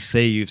 Just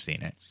say you've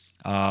seen it.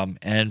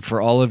 And for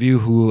all of you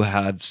who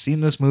have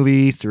seen this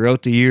movie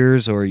throughout the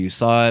years, or you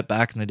saw it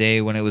back in the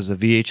day when it was a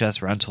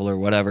VHS rental or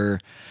whatever,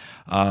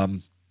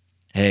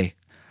 hey,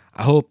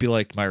 I hope you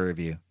liked my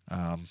review.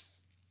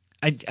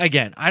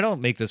 I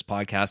don't make this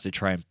podcast to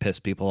try and piss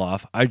people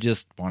off. I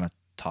just want to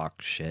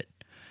talk shit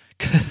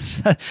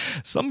because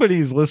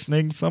somebody's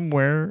listening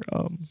somewhere.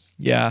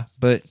 Yeah,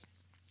 but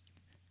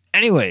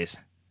anyways,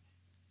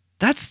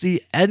 that's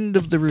the end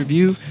of the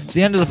review. It's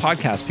the end of the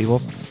podcast,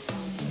 people.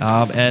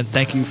 And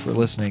thank you for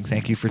listening.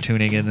 Thank you for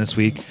tuning in this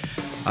week.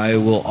 I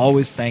will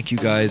always thank you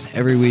guys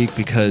every week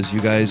because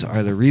you guys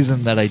are the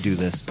reason that I do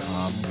this.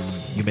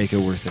 You make it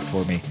worth it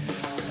for me.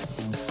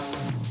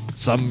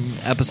 Some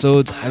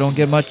episodes I don't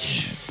get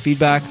much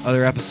feedback.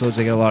 Other episodes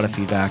I get a lot of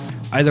feedback.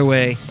 Either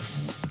way,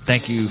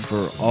 thank you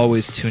for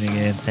always tuning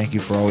in. Thank you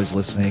for always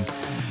listening.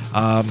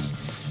 I'm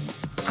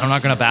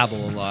not going to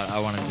babble a lot. I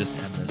want to just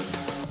end this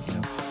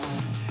and,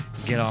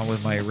 get on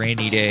with my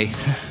rainy day.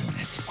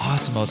 It's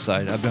awesome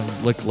outside. I've been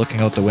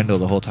looking out the window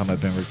the whole time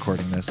I've been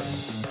recording this.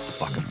 It's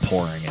fucking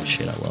pouring and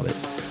shit. I love it.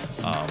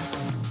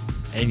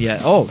 And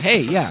yeah. Oh,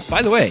 hey, yeah.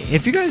 By the way,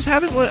 if you guys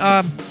haven't,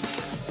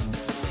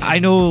 I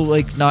know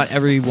like not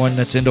everyone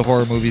that's into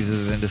horror movies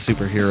is into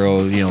superhero,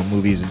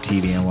 movies and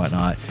TV and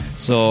whatnot.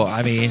 So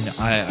I mean,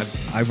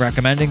 I'm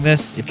recommending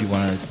this. If you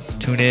want to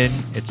tune in,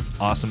 it's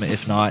awesome.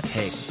 If not,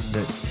 hey,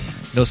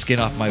 no skin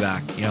off my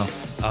back,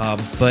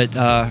 But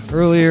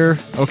earlier,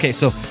 okay,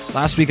 so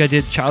last week I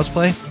did Child's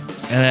Play.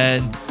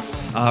 And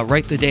then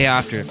right the day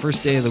after,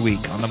 first day of the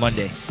week, on the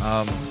Monday,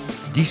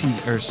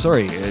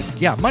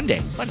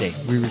 Monday,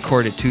 we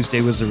recorded.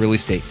 Tuesday was the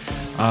release date.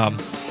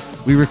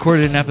 We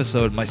recorded an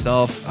episode.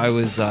 Myself, I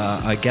was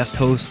a guest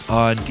host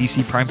on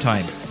DC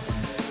Primetime.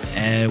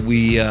 And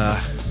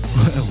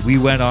we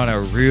went on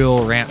a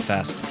real rant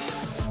fest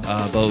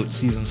about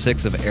Season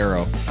 6 of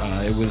Arrow.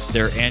 It was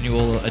their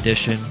annual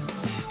edition.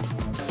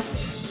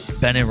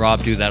 Ben and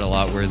Rob do that a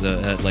lot where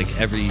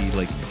every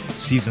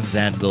season's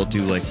end they'll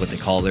do what they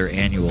call their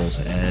annuals,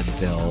 and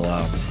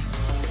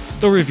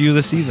they'll review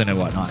the season and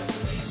whatnot.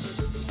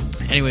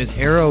 Anyways,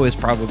 Arrow is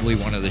probably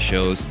one of the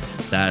shows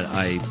that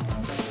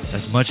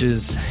as much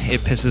as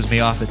it pisses me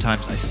off at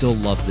times, I still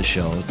love the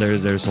show.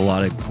 There's a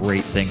lot of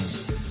great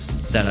things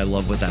that I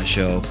love with that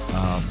show.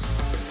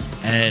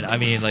 And I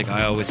mean,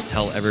 I always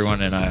tell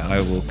everyone, and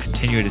I will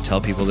continue to tell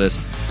people this,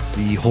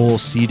 the whole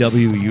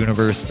CW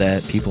universe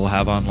that people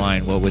have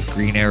online, what with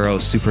Green Arrow,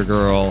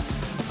 Supergirl,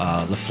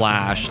 The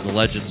Flash, The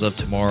Legends of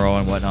Tomorrow,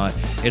 and whatnot.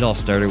 It all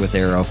started with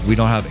Arrow. We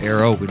don't have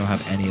Arrow. We don't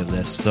have any of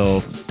this.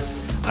 So,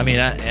 I mean,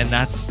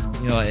 that's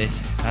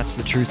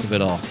the truth of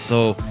it all.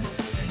 So,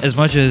 as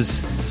much as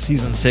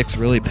season 6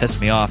 really pissed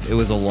me off, it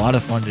was a lot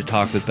of fun to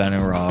talk with Ben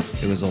and Rob.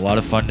 It was a lot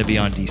of fun to be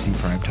on DC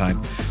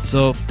Primetime.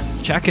 So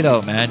check it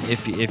out, man.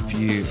 If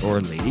you, or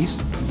ladies,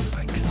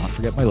 I cannot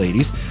forget my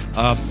ladies.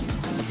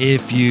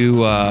 If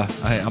you,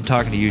 I'm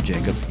talking to you,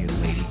 Jacob, you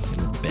lady, you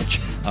little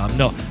bitch.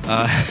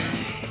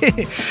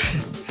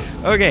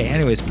 Okay.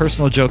 Anyways,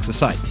 personal jokes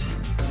aside,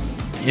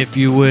 if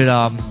you would,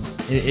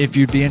 if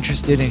you'd be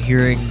interested in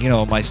hearing,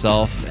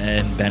 myself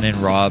and Ben and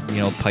Rob,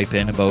 pipe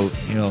in about,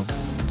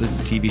 the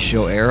TV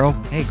show Arrow,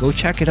 hey, go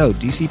check it out.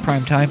 DC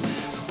Primetime.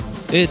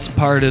 It's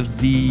part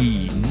of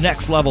the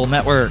Next Level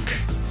Network,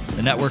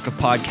 the network of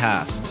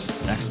podcasts.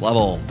 Next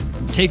Level,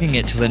 taking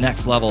it to the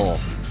next level.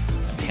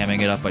 I'm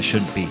hamming it up. I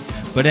shouldn't be.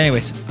 But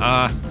anyways,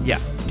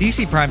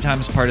 DC Primetime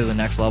is part of the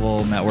Next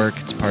Level Network.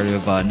 It's part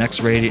of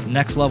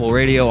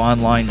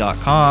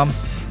nextlevelradioonline.com.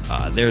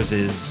 Theirs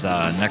is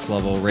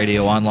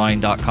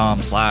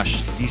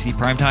nextlevelradioonline.com/DC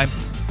Primetime.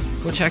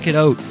 Go check it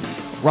out.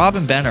 Rob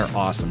and Ben are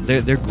awesome.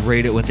 They're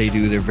great at what they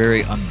do. They're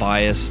very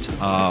unbiased.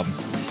 I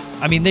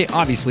mean, they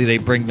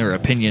bring their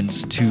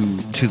opinions to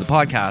the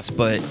podcast,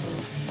 but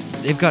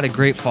they've got a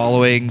great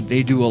following.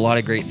 They do a lot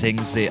of great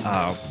things. They,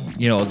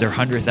 their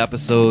 100th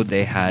episode,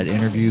 they had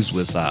interviews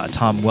with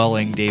Tom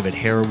Welling, David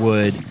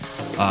Harewood,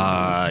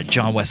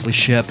 John Wesley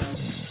Shipp,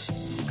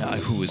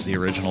 who was the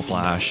original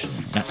Flash.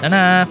 But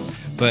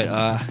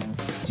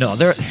no,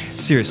 they're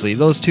seriously,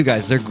 those two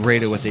guys, they're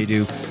great at what they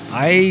do.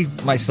 I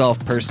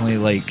myself personally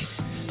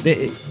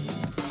I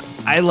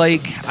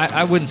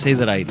wouldn't say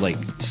that I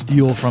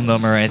steal from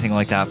them or anything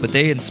like that, but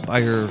they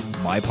inspire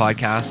my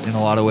podcast in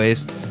a lot of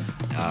ways.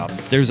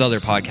 There's other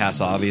podcasts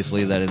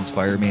obviously that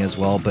inspire me as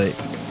well, but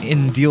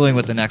in dealing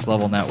with the Next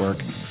Level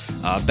Network,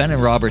 Ben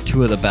and Rob are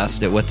two of the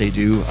best at what they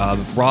do.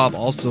 Rob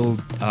also,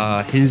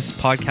 his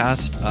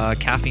podcast,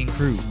 Caffeine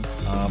Crew,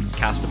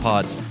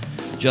 Castapods,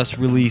 just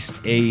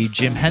released a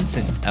Jim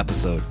Henson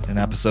episode, an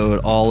episode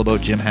all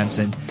about Jim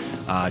Henson.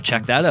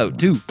 Check that out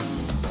too.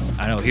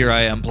 I know here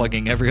I am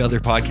plugging every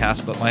other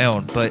podcast but my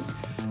own, but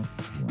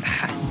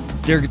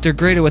they're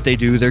great at what they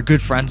do. They're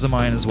good friends of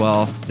mine as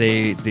well.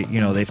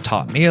 They've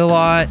taught me a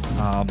lot.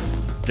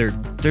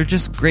 They're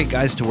just great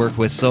guys to work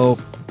with. So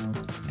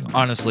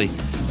honestly,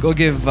 go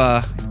give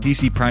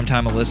DC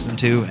Primetime a listen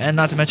to, and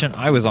not to mention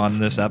I was on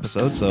this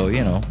episode, so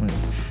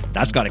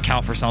that's got to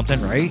count for something,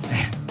 right?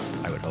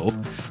 I would hope.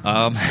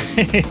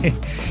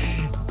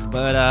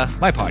 But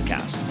my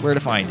podcast, where to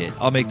find it?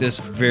 I'll make this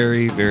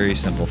very, very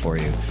simple for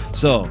you.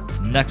 So,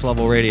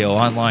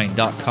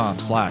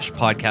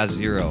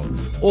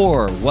 nextlevelradioonline.com/podcast0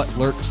 or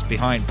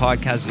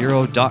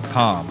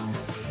whatlurksbehindpodcast0.com.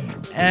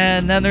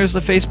 And then there's the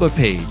Facebook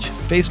page,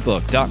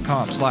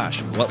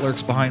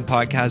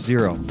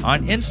 facebook.com/whatlurksbehindpodcast0.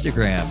 On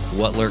Instagram,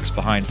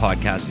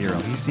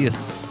 whatlurksbehindpodcast0. You see a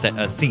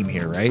theme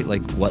here, right?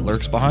 Like what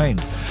lurks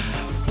behind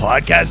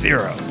podcast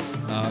 0.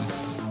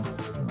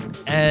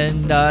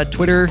 And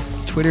Twitter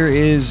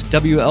is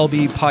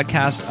WLB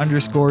podcast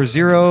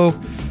 _0.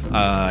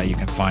 You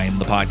can find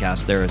the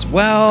podcast there as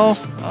well.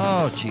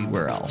 Oh, gee,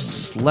 where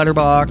else?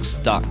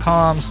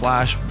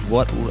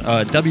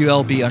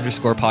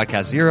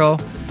 Letterboxd.com/WLB_podcast0.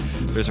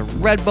 There's a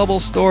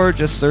Redbubble store.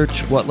 Just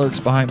search What Lurks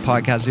Behind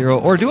Podcast 0,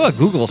 or do a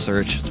Google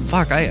search.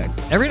 Fuck,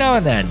 every now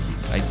and then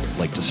I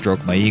like to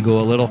stroke my ego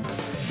a little.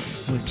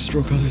 I like to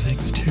stroke other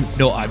things too.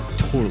 No, I'm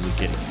totally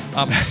kidding.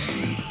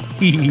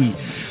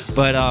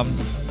 But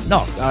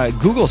no,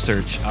 Google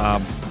search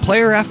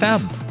Player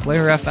FM.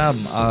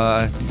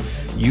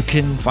 You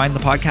can find the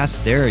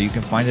podcast there. You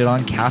can find it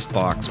on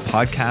Castbox,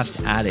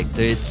 Podcast Addict.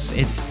 It's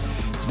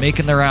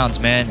making the rounds,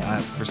 man.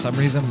 For some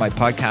reason, my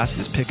podcast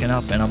is picking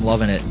up, and I'm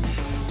loving it.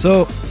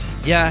 So,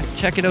 yeah,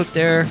 check it out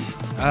there.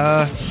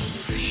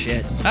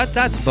 Shit,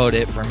 that's about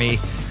it for me.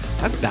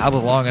 I've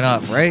babbled long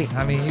enough, right?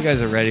 I mean, you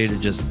guys are ready to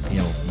just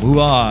move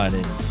on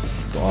and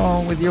go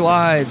on with your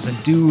lives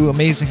and do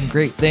amazing,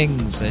 great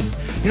things. And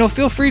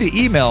feel free to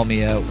email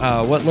me at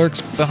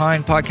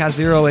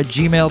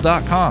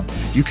whatlurksbehindpodcast0@gmail.com.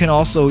 You can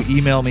also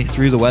email me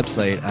through the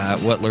website at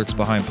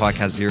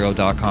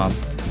whatlurksbehindpodcast0.com.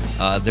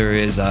 There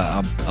is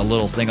a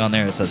little thing on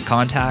there that says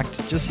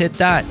contact. Just hit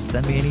that.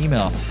 Send me an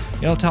email.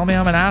 Tell me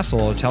I'm an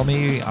asshole. Tell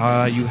me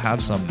you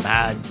have some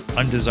mad,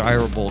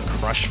 undesirable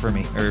crush for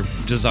me, or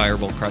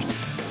desirable crush.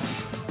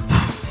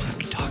 I'm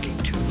talking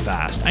too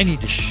fast. I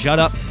need to shut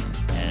up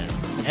and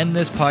end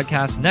this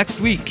podcast next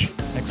week.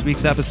 Next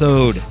week's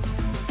episode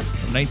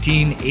from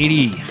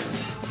 1980.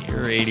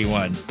 You're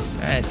 81.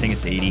 I think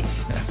it's 80.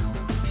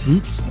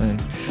 Oops.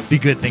 Be a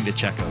good thing to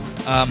check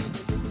out.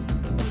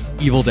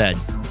 Evil Dead.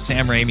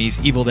 Sam Raimi's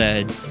Evil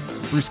Dead.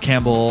 Bruce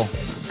Campbell.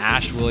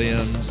 Ash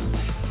Williams.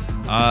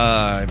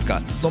 I've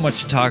got so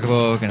much to talk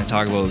about. I'm going to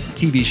talk about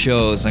TV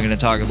shows. I'm going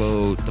to talk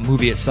about the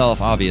movie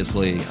itself,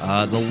 obviously.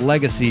 The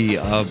legacy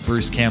of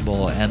Bruce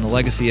Campbell and the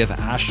legacy of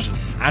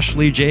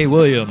Ashley J.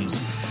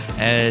 Williams.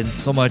 And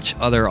so much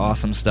other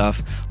awesome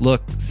stuff.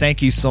 Look,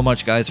 Thank you so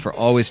much, guys, for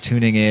always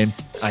tuning in.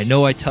 I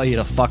know I tell you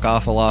to fuck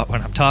off a lot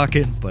when I'm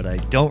talking, but I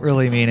don't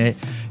really mean it.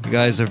 You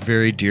guys are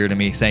very dear to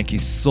me. Thank you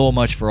so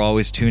much for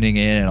always tuning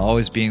in and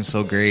always being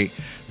so great.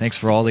 Thanks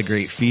for all the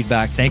great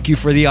feedback. Thank you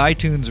for the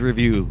iTunes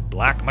review,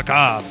 Black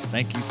Macabre.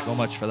 Thank you so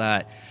much for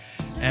that.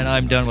 And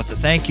I'm done with the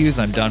thank yous.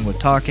 I'm done with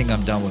talking.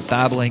 I'm done with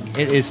babbling.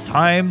 It is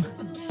time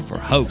for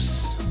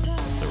House,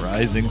 The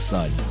Rising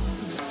Sun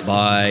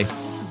by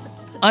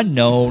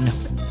Unknown.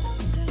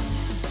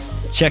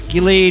 Check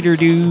you later,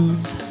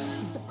 dudes.